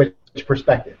 we switch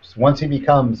perspectives. Once he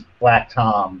becomes Black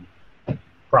Tom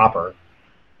proper,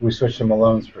 we switch to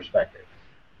Malone's perspective.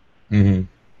 Mm-hmm.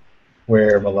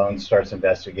 Where Malone starts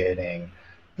investigating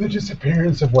the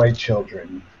disappearance of white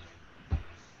children.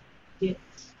 Yes.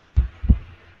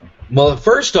 Well,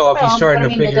 first off, he's trying to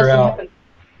figure out... that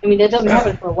doesn't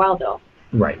happen for a while, though.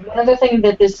 Right. Another thing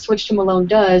that this switch to Malone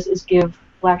does is give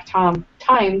Black Tom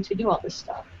time to do all this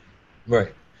stuff.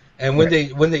 Right. And when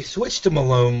they switch to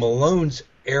Malone, Malone's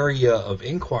area of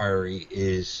inquiry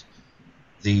is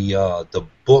the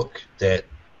book that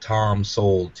Tom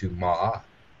sold to Ma'at.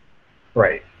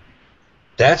 Right.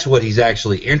 That's what he's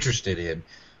actually interested in.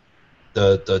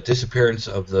 The disappearance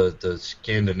of the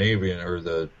Scandinavian or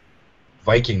the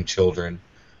Viking children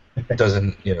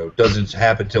doesn't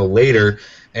happen till later,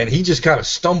 and he just kind of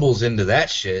stumbles into that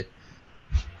shit.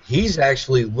 He's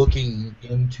actually looking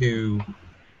into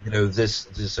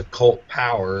this occult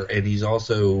power, and he's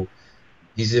also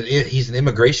he's an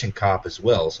immigration cop as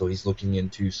well, so he's looking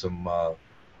into some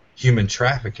human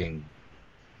trafficking.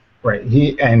 Right.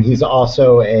 He's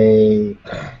also a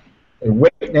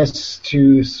witness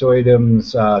to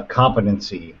Soydam's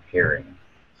competency hearing.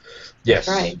 Yes.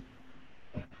 That's right.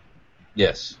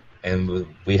 Yes, and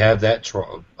we have that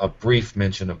a brief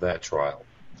mention of that trial.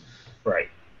 Right.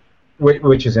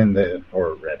 Which is in the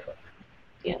Red Hook.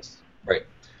 Yes. Right.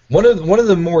 One of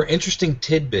the more interesting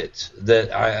tidbits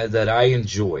that I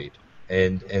enjoyed,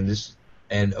 and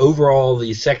overall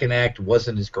the second act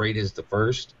wasn't as great as the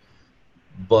first,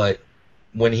 but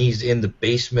when he's in the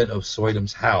basement of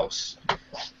Soydam's house,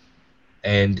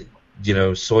 and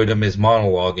Soydom is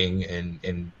monologuing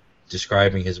and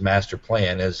describing his master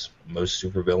plan, as most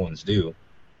supervillains do.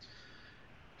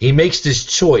 He makes this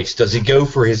choice. Does he go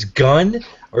for his gun,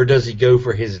 or does he go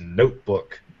for his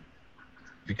notebook?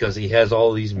 Because he has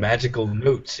all these magical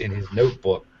notes in his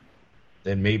notebook.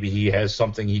 Then maybe he has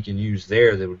something he can use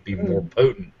there that would be more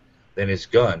potent than his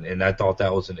gun. And I thought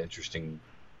that was an interesting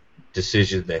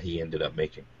decision that he ended up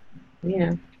making.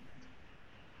 Yeah.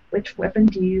 Which weapon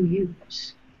do you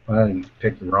use? Well, I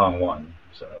picked the wrong one,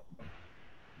 so.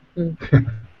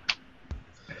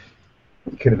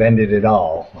 Could have ended it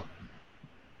all.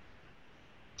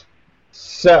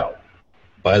 So.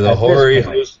 By the hoary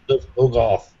host of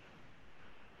Ogoth.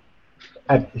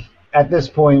 At this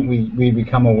point, we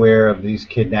become aware of these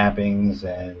kidnappings,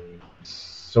 and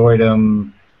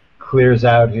Soydom clears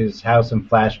out his house in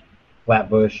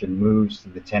Flatbush and moves to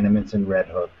the tenements in Red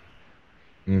Hook,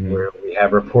 where we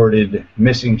have reported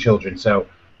missing children. So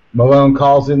Malone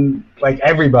calls in, like,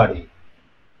 everybody.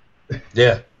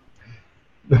 Yeah.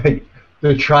 Like,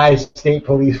 the Tri-State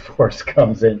Police Force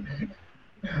comes in,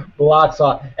 blocks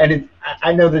off, and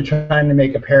I know they're trying to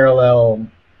make a parallel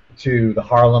to the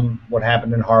Harlem, what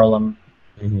happened in Harlem,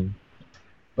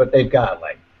 but they've got,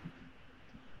 like,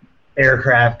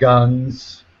 aircraft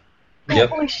guns. Yep.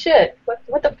 Holy shit!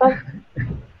 What the fuck?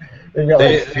 They've got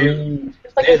three.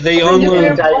 They unload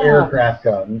anti-aircraft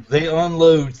guns. They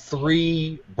unload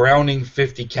 3 Browning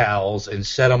 50 cals and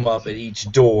set them up at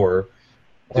each door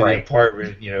to the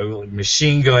apartment. Like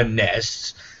machine gun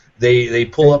nests. They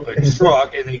pull up a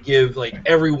truck and they give, like,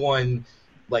 everyone,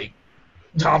 like,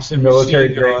 Thompson military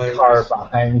machine grade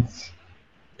carbines.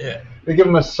 Yeah. They give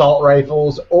them assault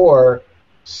rifles or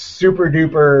super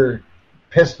duper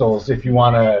pistols if you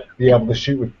want to be able to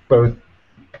shoot with both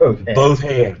hands. Both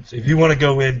hands. If you want to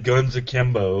go in guns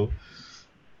akimbo.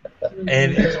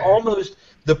 And it's almost,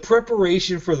 the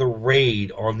preparation for the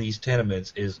raid on these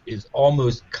tenements is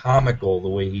almost comical, the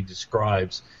way he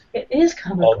describes. It is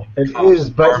comical. It is,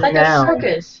 but it's like now, a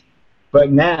circus.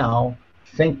 But now,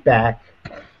 think back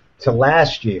to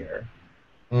last year.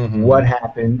 What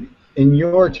happened in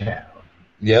your town?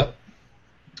 Yep.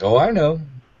 Oh, I know.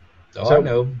 I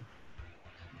know.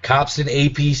 Cops and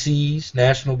APCs,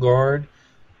 National Guard,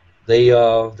 they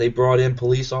brought in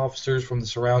police officers from the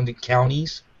surrounding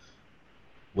counties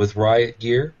with riot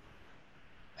gear,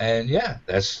 and yeah,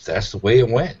 that's the way it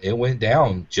went. It went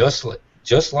down just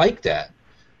like that.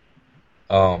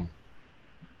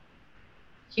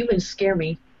 Humans scare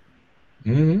me.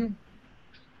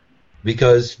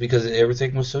 Because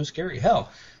everything was so scary. Hell,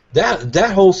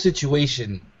 that whole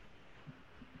situation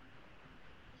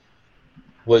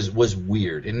was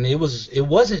weird, and it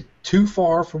wasn't too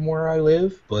far from where I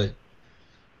live, but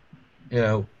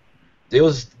there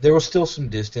was still some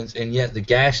distance, and yet the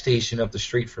gas station up the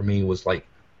street for me was, like,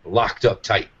 locked up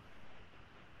tight,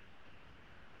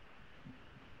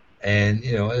 and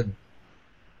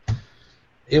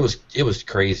it was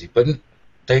crazy, but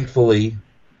thankfully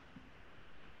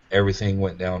everything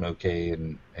went down okay,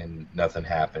 and nothing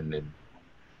happened, and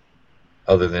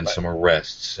other than some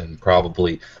arrests and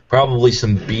probably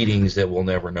some beatings that we'll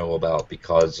never know about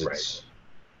because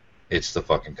it's the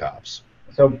fucking cops.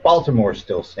 So Baltimore's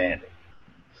still standing.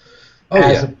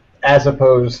 Oh, as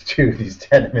opposed to these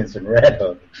tenements in Red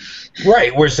Hook.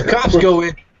 Right, whereas the cops go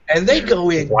in, and they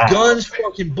go in guns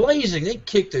fucking blazing. They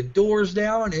kick the doors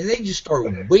down, and they just start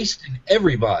wasting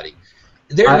everybody.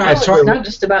 They're it's not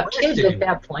just about kids at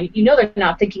that point. They're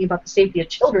not thinking about the safety of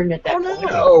children at that point.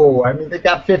 No, I mean, they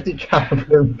got 50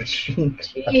 caliber machine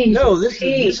guns. No, this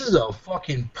is a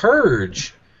fucking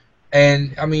purge.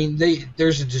 And, I mean,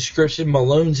 there's a description.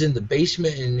 Malone's in the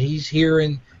basement, and he's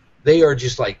hearing they are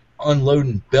just, like,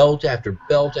 unloading belt after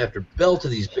belt after belt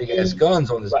of these big-ass guns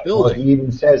on this building. Well, he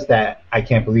even says that, I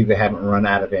can't believe they haven't run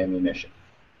out of ammunition.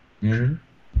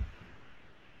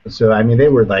 So, I mean, they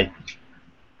were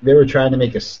trying to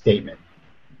make a statement.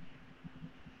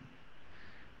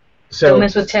 So, don't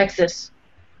mess with Texas.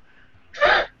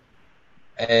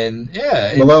 And,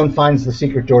 yeah. Malone finds the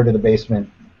secret door to the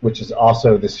basement, which is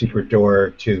also the secret door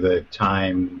to the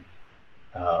Time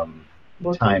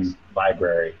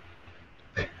library.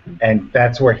 And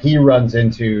that's where he runs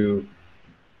into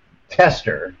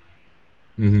Tester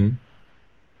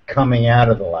coming out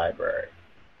of the library.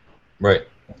 Right.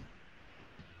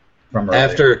 From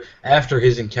after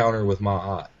his encounter with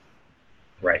Ma'at.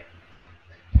 Right.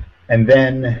 And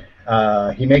then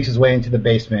he makes his way into the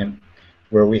basement,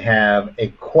 where we have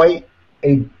quite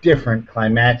a different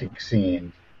climactic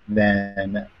scene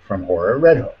than from Horror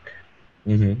Red Hook.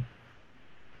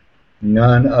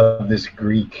 None of this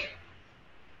Greek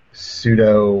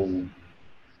pseudo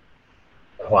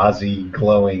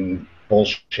quasi-glowing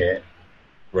bullshit.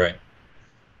 Right.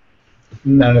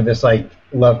 None of this like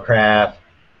Lovecraft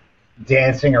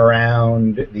dancing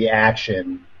around the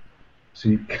action, so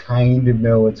you kind of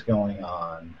know what's going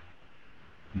on,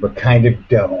 but kind of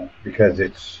don't because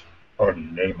it's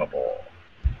unnameable.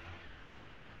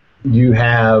 You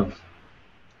have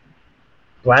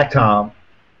Black Tom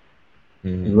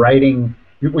writing.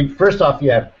 First off,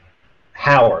 you have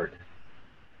Howard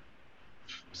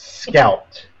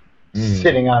scalped,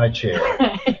 sitting on a chair.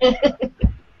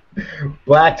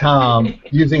 Black Tom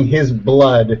using his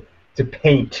blood to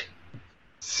paint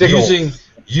Siggles.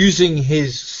 Using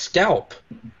his scalp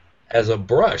as a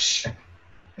brush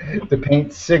to paint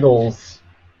Siggles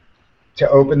to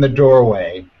open the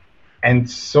doorway, and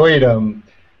Soydom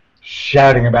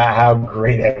shouting about how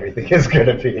great everything is going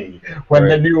to be when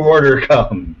the new order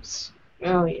comes.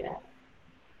 Oh, yeah.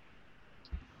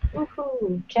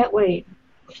 Woohoo, can't wait.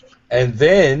 And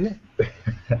then...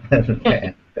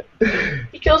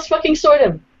 he kills fucking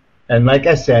Soydom. And like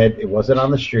I said, it wasn't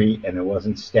on the street, and it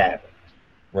wasn't stabbing.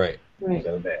 Right.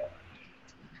 So there.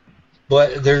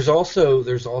 But there's also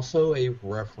a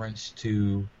reference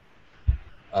to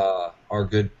our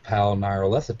good pal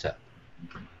Nyarlathotep.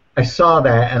 I saw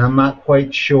that, and I'm not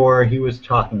quite sure he was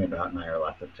talking about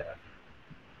Nyarlathotep.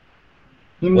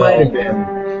 He might have been.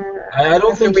 I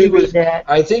don't think he was. That.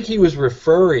 I think he was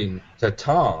referring to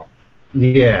Tom.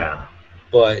 Yeah.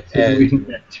 But do you think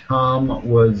that Tom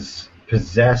was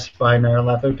possessed by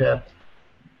Nyarlathotep?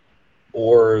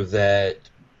 Or that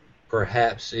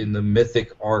perhaps in the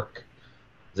mythic arc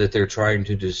that they're trying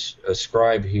to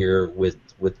ascribe here with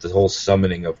the whole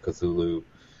summoning of Cthulhu,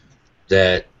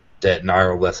 that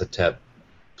Nyarlathotep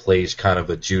plays kind of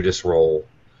a Judas role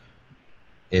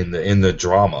in the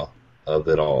drama of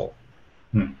it all,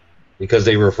 because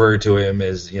they refer to him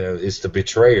as it's the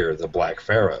betrayer, the Black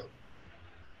Pharaoh.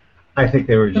 I think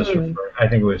they were just. I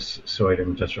think it was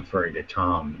Soydom just referring to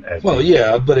Tom as. Well,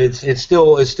 yeah, but it's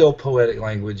still poetic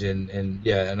language, and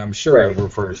I'm sure it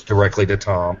refers directly to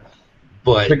Tom.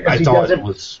 But because I thought it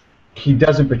was. He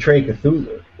doesn't betray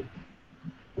Cthulhu.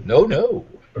 No.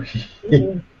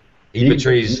 He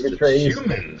betrays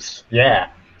humans. Yeah.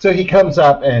 So he comes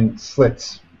up and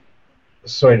slits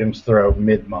Soydom's throat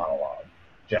mid-monologue.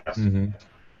 Just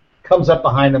comes up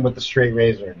behind him with the straight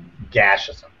razor and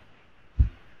gashes him.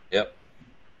 Yep.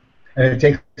 And it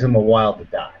takes him a while to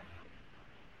die.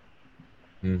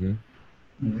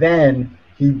 Then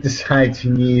he decides he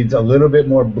needs a little bit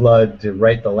more blood to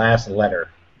write the last letter.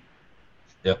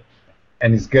 Yep.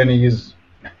 And he's gonna use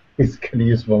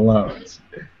Malone's.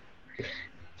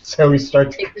 So he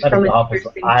starts cutting off his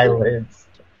eyelids.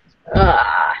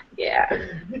 Yeah.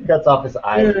 He cuts off his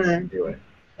eyelids to do it.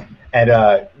 And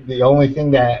the only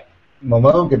thing that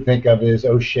Malone could think of is,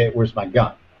 oh shit, where's my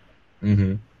gun?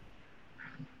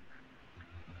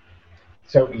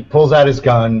 So he pulls out his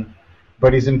gun,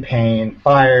 but he's in pain,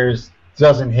 fires,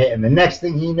 doesn't hit, and the next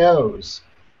thing he knows,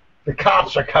 the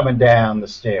cops are coming down the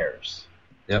stairs.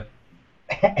 Yep.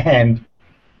 And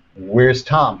where's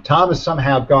Tom? Tom has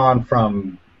somehow gone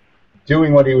from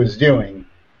doing what he was doing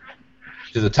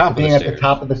to the top being at the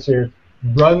top of the stairs,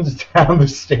 runs down the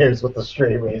stairs with a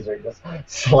straight razor, and just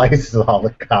slices all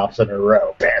the cops in a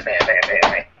row. Bam, bam, bam,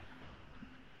 bam,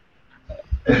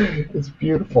 bam. It's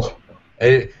beautiful.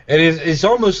 And it's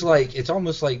almost like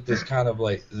this kind of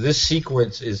like this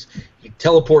sequence is he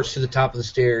teleports to the top of the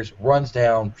stairs, runs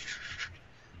down,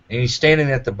 and he's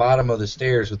standing at the bottom of the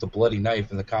stairs with a bloody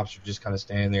knife, and the cops are just kind of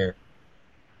standing there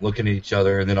looking at each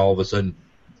other, and then all of a sudden,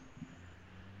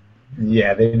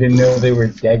 yeah, they didn't know they were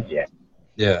dead yet.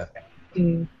 Yeah.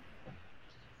 Or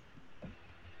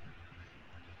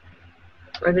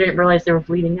they didn't realize they were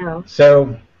bleeding out.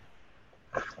 So.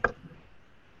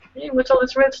 Hey, what's all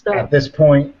this red stuff? At this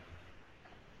point,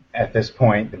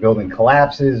 the building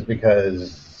collapses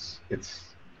because it's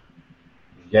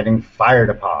getting fired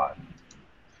upon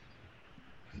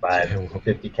by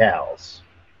 50 cals.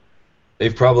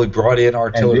 They've probably brought in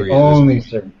artillery.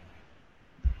 And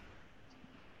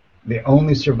the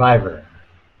only survivor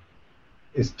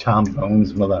is Tom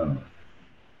Bones Malone.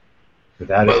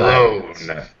 Without his eyes.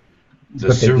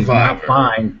 The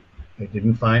survivor. They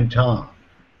didn't find Tom.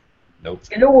 Nope.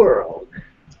 In a world.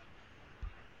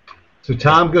 So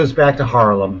Tom goes back to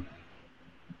Harlem,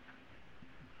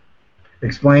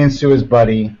 explains to his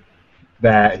buddy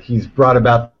that he's brought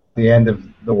about the end of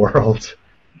the world,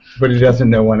 but he doesn't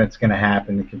know when it's going to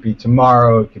happen. It could be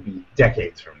tomorrow, it could be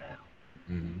decades from now.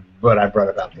 But I brought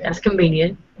about the end. That's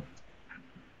convenient.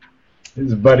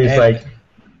 His buddy's like,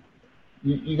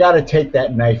 you got to take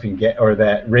that knife or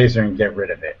that razor and get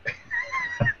rid of it.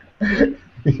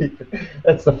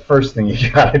 That's the first thing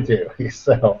you gotta do.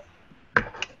 So,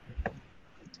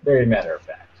 very matter of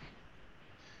fact.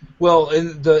 Well,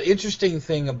 and the interesting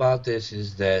thing about this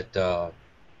is that the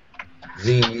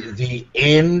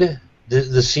end,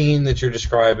 the scene that you're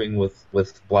describing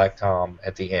with Black Tom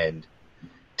at the end,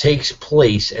 takes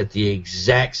place at the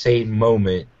exact same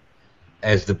moment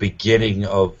as the beginning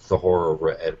of the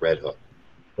horror at Red Hook.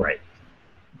 Right.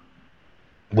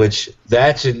 Which,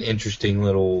 that's an interesting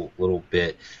little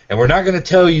bit. And we're not going to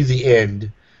tell you the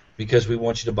end because we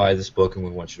want you to buy this book and we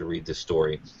want you to read this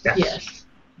story. Yes.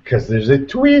 Because there's a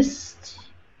twist.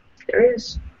 There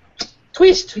is.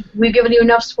 Twist! We've given you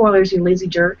enough spoilers, you lazy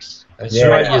jerks. That's Yeah.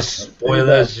 right, you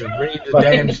spoilers. Read the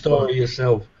damn story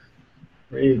yourself.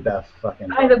 Read the fucking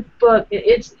Buy the book.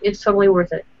 It's totally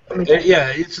worth it. Let me tell you.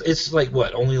 Yeah, it's like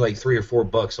what? Only like $3 or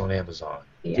 $4 on Amazon.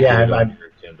 Yeah, Put it I on your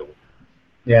Kindle.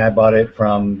 Yeah, I bought it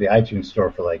from the iTunes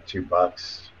store for like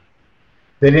 $2.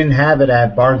 They didn't have it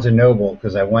at Barnes & Noble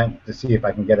because I went to see if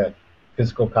I can get a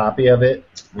physical copy of it,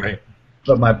 Right.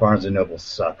 but my Barnes & Noble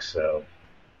sucks, so...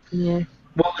 Yeah.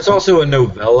 Well, it's also a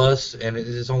novella, and it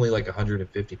is only like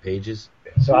 150 pages.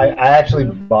 So I actually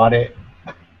bought it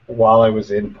while I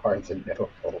was in Barnes & Noble.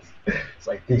 It's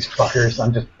like, these fuckers,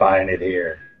 I'm just buying it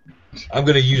here. I'm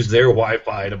going to use their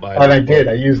Wi-Fi to buy it. And I did,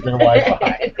 I used their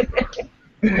Wi-Fi.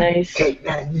 Nice. Take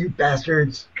that, you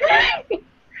bastards!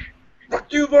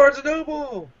 Fuck you, Barnes &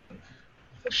 Noble!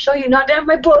 I'll show you not to have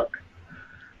my book.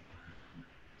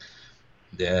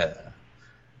 Yeah.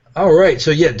 All right.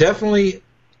 So yeah, definitely.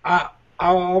 I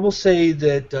will say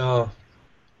that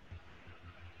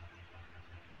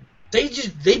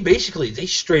they basically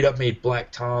straight up made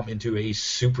Black Tom into a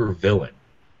super villain.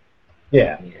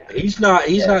 Yeah. He's not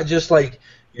just like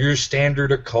your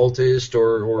standard occultist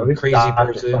or He's crazy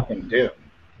Dr. person. fucking Doom.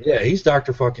 Yeah, he's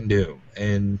Dr. fucking Doom,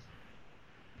 and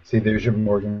See, there's your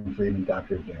Morgan Freeman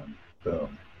Dr. Doom.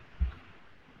 Boom.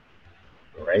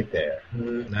 Right there.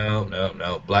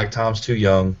 no. Black Tom's too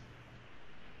young.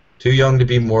 Too young to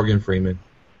be Morgan Freeman.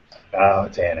 Oh,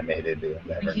 it's animated. You'll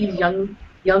never He's know.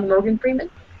 young Morgan Freeman.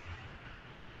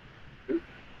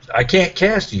 I can't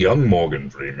cast young Morgan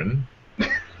Freeman.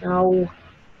 No.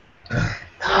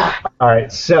 All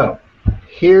right, so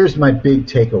here's my big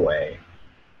takeaway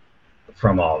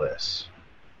from all this.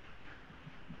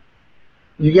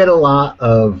 You get a lot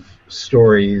of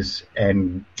stories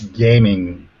and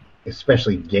gaming,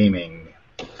 especially gaming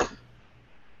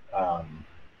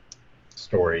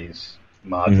stories,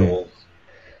 modules,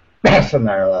 some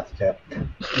that are left tip,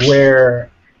 where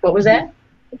What was that?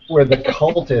 the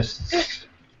cultists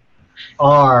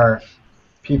are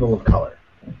people of color.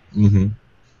 Mm-hmm.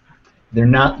 They're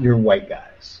not your white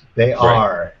guys. They Right.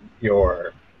 are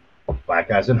your black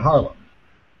guys in Harlem,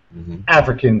 Mm-hmm.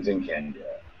 Africans in Kenya,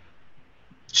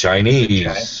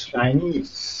 Chinese,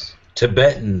 Chinese,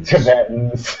 Tibetans.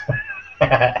 Tibetans,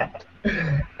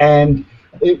 and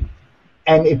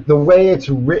if the way it's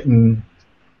written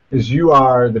is you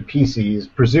are the PCs,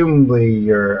 presumably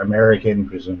you're American,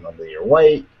 presumably you're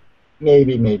white,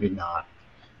 maybe not,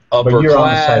 Upper but you're on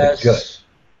the class. side of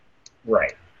good,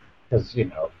 right? Because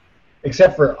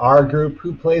except for our group,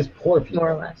 who plays poor people?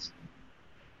 More or less.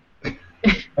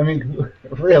 I mean,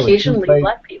 really, Occasionally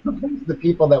black people. the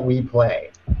people that we play.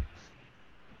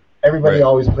 Everybody Right.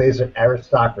 always plays an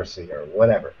aristocracy or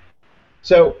whatever.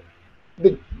 So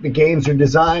the games are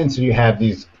designed so you have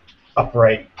these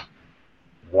upright,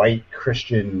 white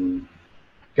Christian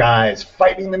guys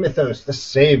fighting the mythos to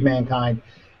save mankind.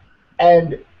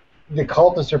 And the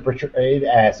cultists are portrayed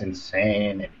as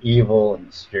insane and evil and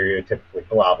stereotypically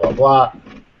blah, blah, blah.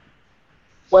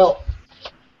 Well,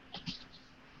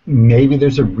 maybe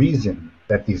there's a reason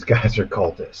that these guys are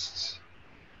cultists.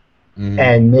 Mhm.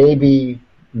 And maybe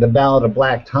the Ballad of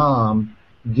Black Tom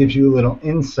gives you a little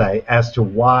insight as to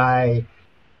why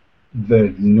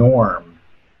the norm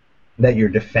that you're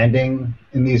defending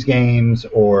in these games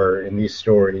or in these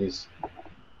stories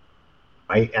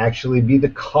might actually be the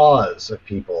cause of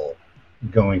people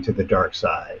going to the dark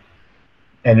side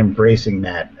and embracing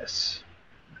madness.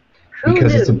 Who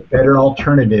Because it's a knew? better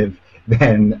alternative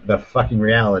than the fucking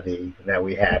reality that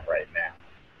we have right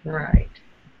now. Right.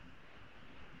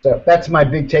 So that's my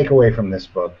big takeaway from this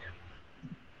book.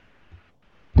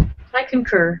 I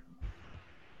concur.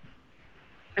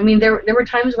 I mean, there were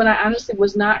times when I honestly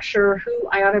was not sure who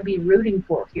I ought to be rooting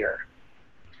for here.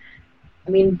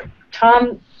 I mean,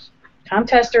 Tom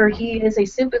Tester, he is a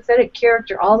sympathetic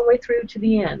character all the way through to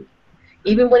the end.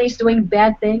 Even when he's doing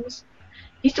bad things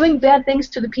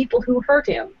to the people who hurt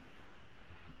him.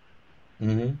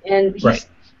 Mhm. And he's, Right.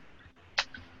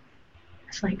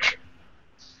 it's like,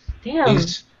 damn.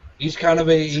 He's kind of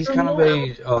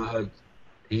a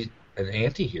he's an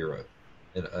anti-hero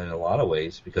in a lot of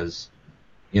ways because,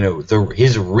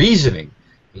 his reasoning,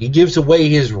 he gives away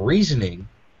his reasoning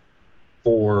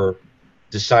for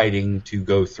deciding to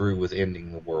go through with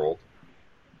ending the world.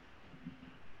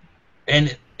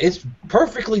 And it's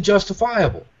perfectly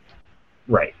justifiable.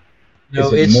 Right.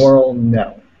 Is it moral?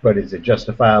 No. But is it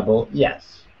justifiable?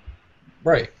 Yes.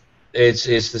 Right. It's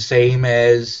the same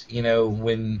as,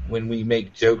 when we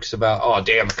make jokes about, oh,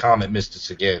 damn, the comet missed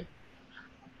us again.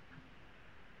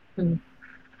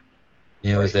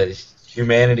 Is that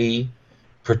humanity,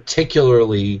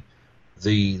 particularly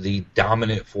the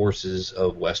dominant forces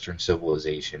of Western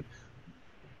civilization,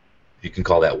 you can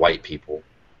call that white people,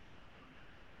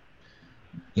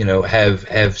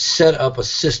 have set up a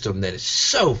system that is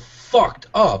so fucked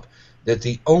up that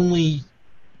the only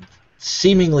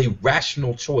seemingly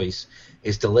rational choice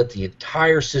is to let the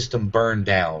entire system burn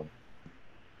down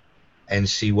and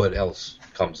see what else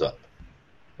comes up.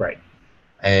 Right.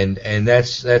 And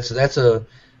that's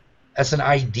an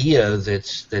idea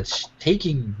that's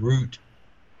taking root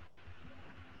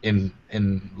in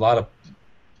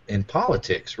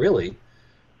politics, really.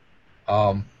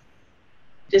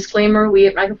 Disclaimer: we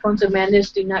at Microphones of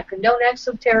Madness do not condone acts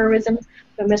of terrorism,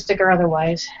 domestic or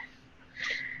otherwise,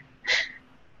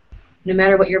 no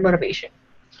matter what your motivation.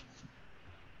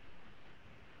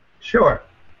 Sure.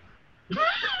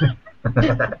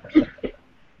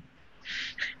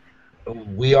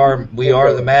 We are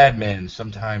the madmen.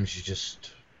 Sometimes you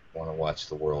just want to watch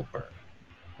the world burn.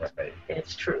 Right.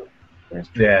 It's true. That's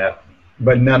true. Yeah,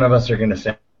 but none of us are going to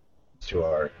say to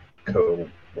our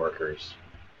co-workers.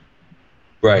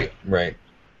 Right.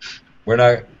 We're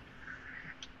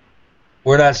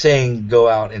not saying go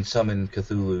out and summon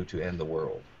Cthulhu to end the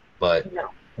world, but no.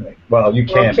 Right. Well, you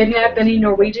can't kidnap any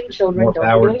Norwegian children. More Don't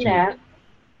power be doing to that.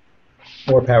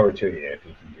 More power to you if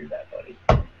you can do that, buddy.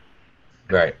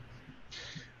 Right.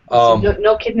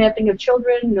 No kidnapping of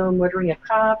children. No murdering of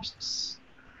cops.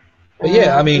 But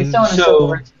yeah, I mean, and so on and so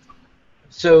forth.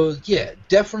 So yeah,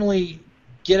 definitely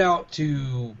get out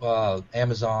to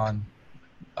Amazon,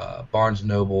 Barnes &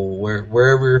 Noble,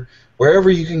 wherever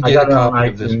you can get a copy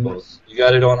of this book. You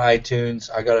got it on iTunes.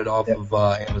 I got it off of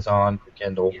Amazon for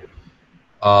Kindle. Yeah.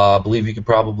 I believe you could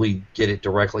probably get it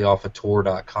directly off of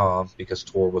Tor.com because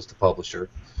Tor was the publisher.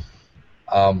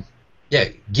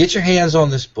 Get your hands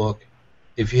on this book.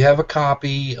 If you have a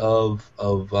copy of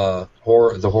the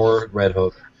Horror at Red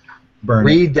Hook,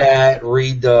 read that.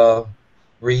 Read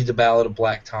the Ballad of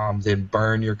Black Tom. Then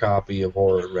burn your copy of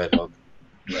Horror at Red Hook.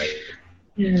 Right.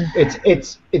 Yeah.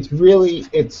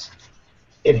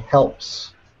 It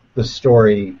helps the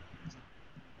story.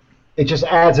 It just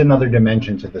adds another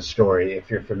dimension to the story if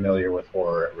you're familiar with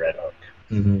Horror at Red Hook.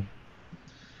 Mm-hmm.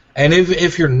 And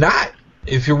if you're not,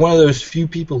 if you're one of those few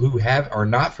people who are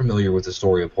not familiar with the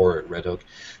story of Horror at Red Hook,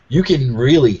 you can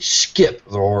really skip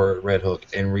the Horror at Red Hook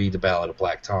and read the Ballad of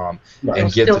Black Tom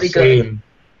and get the same,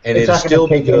 and it'll still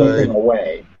be good.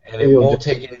 Away. And it won't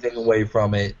take anything away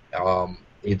from it.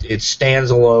 It stands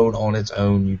alone on its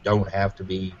own. You don't have to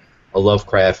be a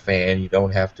Lovecraft fan. You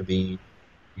don't have to be,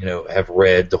 have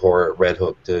read the Horror at Red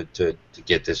Hook to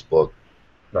get this book.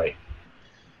 Right.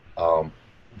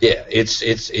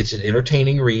 It's an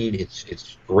entertaining read.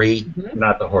 It's great. Mm-hmm.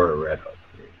 Not the Horror at Red Hook.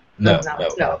 No.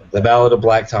 The Ballad of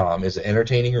Black Tom is an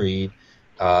entertaining read.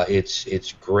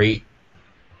 It's great,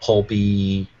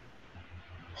 pulpy,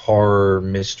 horror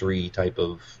mystery type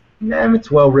of. Yeah, it's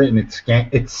well written.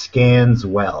 It scans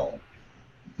well.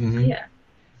 Mm-hmm. Yeah.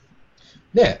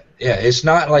 Yeah. It's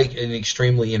not like an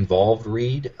extremely involved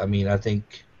read. I mean, I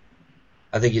think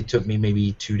it took me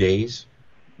maybe 2 days.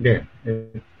 Yeah.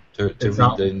 To read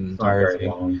the entire thing.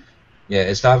 Long. Yeah,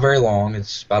 it's not very long.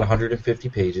 It's about 150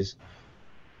 pages.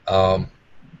 But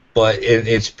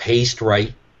it's paced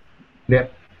right. Yeah.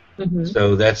 Mm-hmm.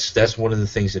 So that's one of the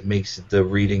things that makes the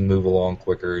reading move along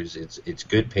quicker. Is it's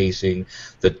good pacing.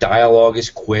 The dialogue is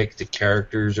quick. The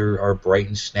characters are bright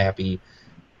and snappy,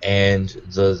 and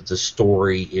the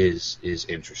story is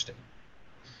interesting.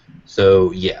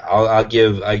 So yeah, I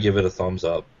give it a thumbs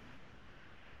up.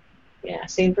 Yeah,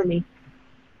 same for me.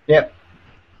 Yep.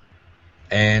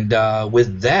 And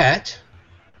with that,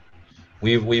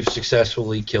 we've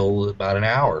successfully killed about an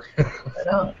hour. Right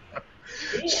on.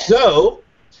 Yeah. So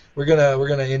we're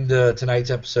gonna end tonight's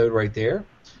episode right there.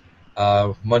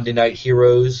 Monday Night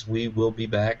Heroes. We will be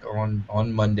back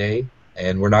on Monday,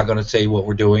 and we're not gonna say what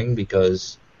we're doing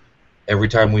because every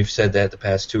time we've said that the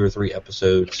past 2 or 3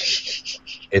 episodes,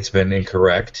 it's been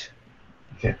incorrect.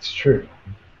 That's true.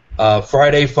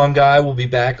 Friday Fungi will be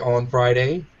back on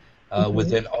Friday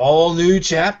with an all new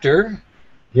chapter.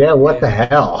 Yeah, what the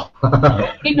hell?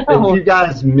 I know. If you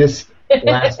guys missed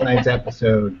last night's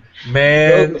episode. Go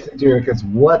Man, listen to it, because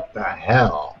what the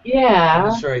hell? Yeah.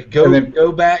 that's right. And then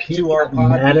Go back Pete to our got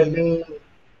mad at Podbean. me.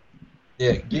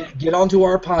 Yeah, get onto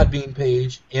our Podbean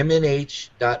page,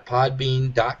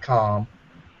 mnh.podbean.com.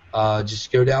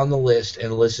 Just go down the list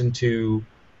and listen to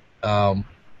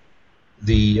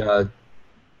the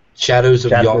Shadows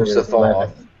of Chapter Yogg-Sothoth.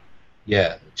 11.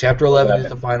 Yeah, Chapter 11 is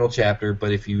 11. the final chapter,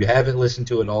 but if you haven't listened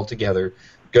to it all together,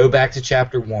 go back to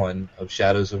Chapter 1 of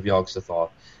Shadows of Yogg-Sothoth,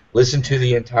 listen to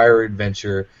the entire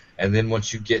adventure, and then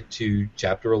once you get to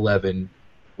Chapter 11,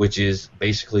 which is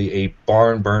basically a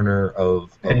barn burner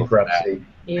of a Bankruptcy.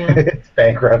 Yeah. It's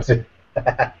bankruptcy.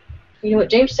 You know what?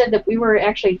 James said that we were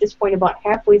actually at this point about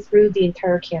halfway through the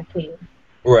entire campaign.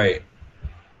 Right.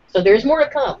 So there's more to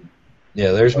come.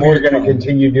 Yeah, there's More more You're going to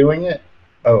continue doing it?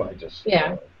 Oh, I just...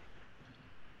 Yeah.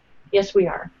 Yes, we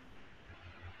are.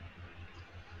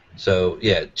 So,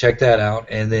 yeah, check that out.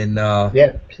 And then,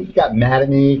 Yeah, Pete got mad at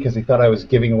me because he thought I was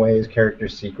giving away his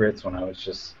character's secrets when I was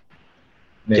just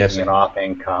making Guessing. an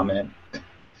offhand comment.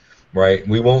 right,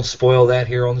 we won't spoil that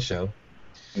here on the show.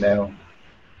 No.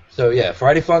 So, yeah,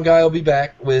 Friday Fun Guy will be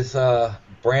back with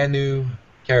brand new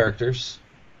characters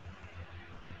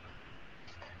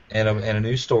and a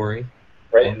new story.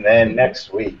 Right, and then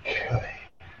next week...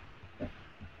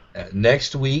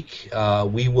 Next week,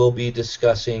 we will be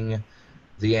discussing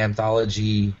the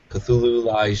anthology Cthulhu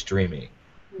Lies Dreaming.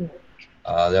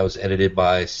 That was edited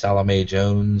by Salome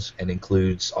Jones and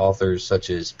includes authors such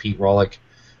as Pete Rawlik,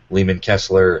 Lehman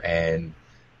Kessler, and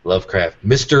Lovecraft,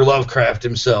 Mr. Lovecraft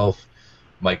himself,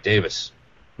 Mike Davis.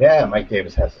 Yeah, Mike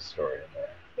Davis has a story in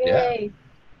there. Yay.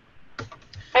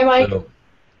 Hi, Mike. So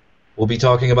we'll be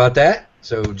talking about that.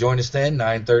 So join us then,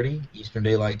 9:30 Eastern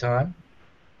Daylight Time.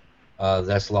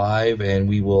 That's live, and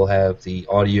we will have the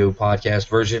audio podcast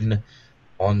version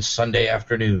on Sunday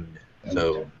afternoon.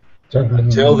 So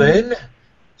until then,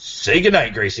 say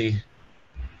goodnight, Gracie.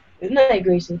 Good night,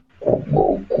 Gracie.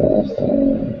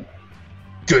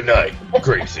 Good night,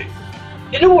 Gracie.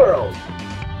 In the world.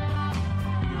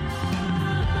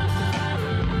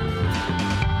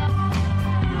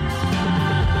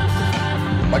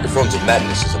 Microphones of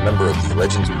Madness is a member of the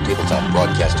Legends of Tabletop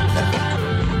Broadcasting Network.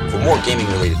 For more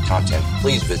gaming-related content,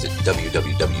 please visit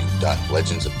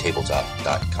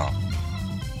www.legendsoftabletop.com.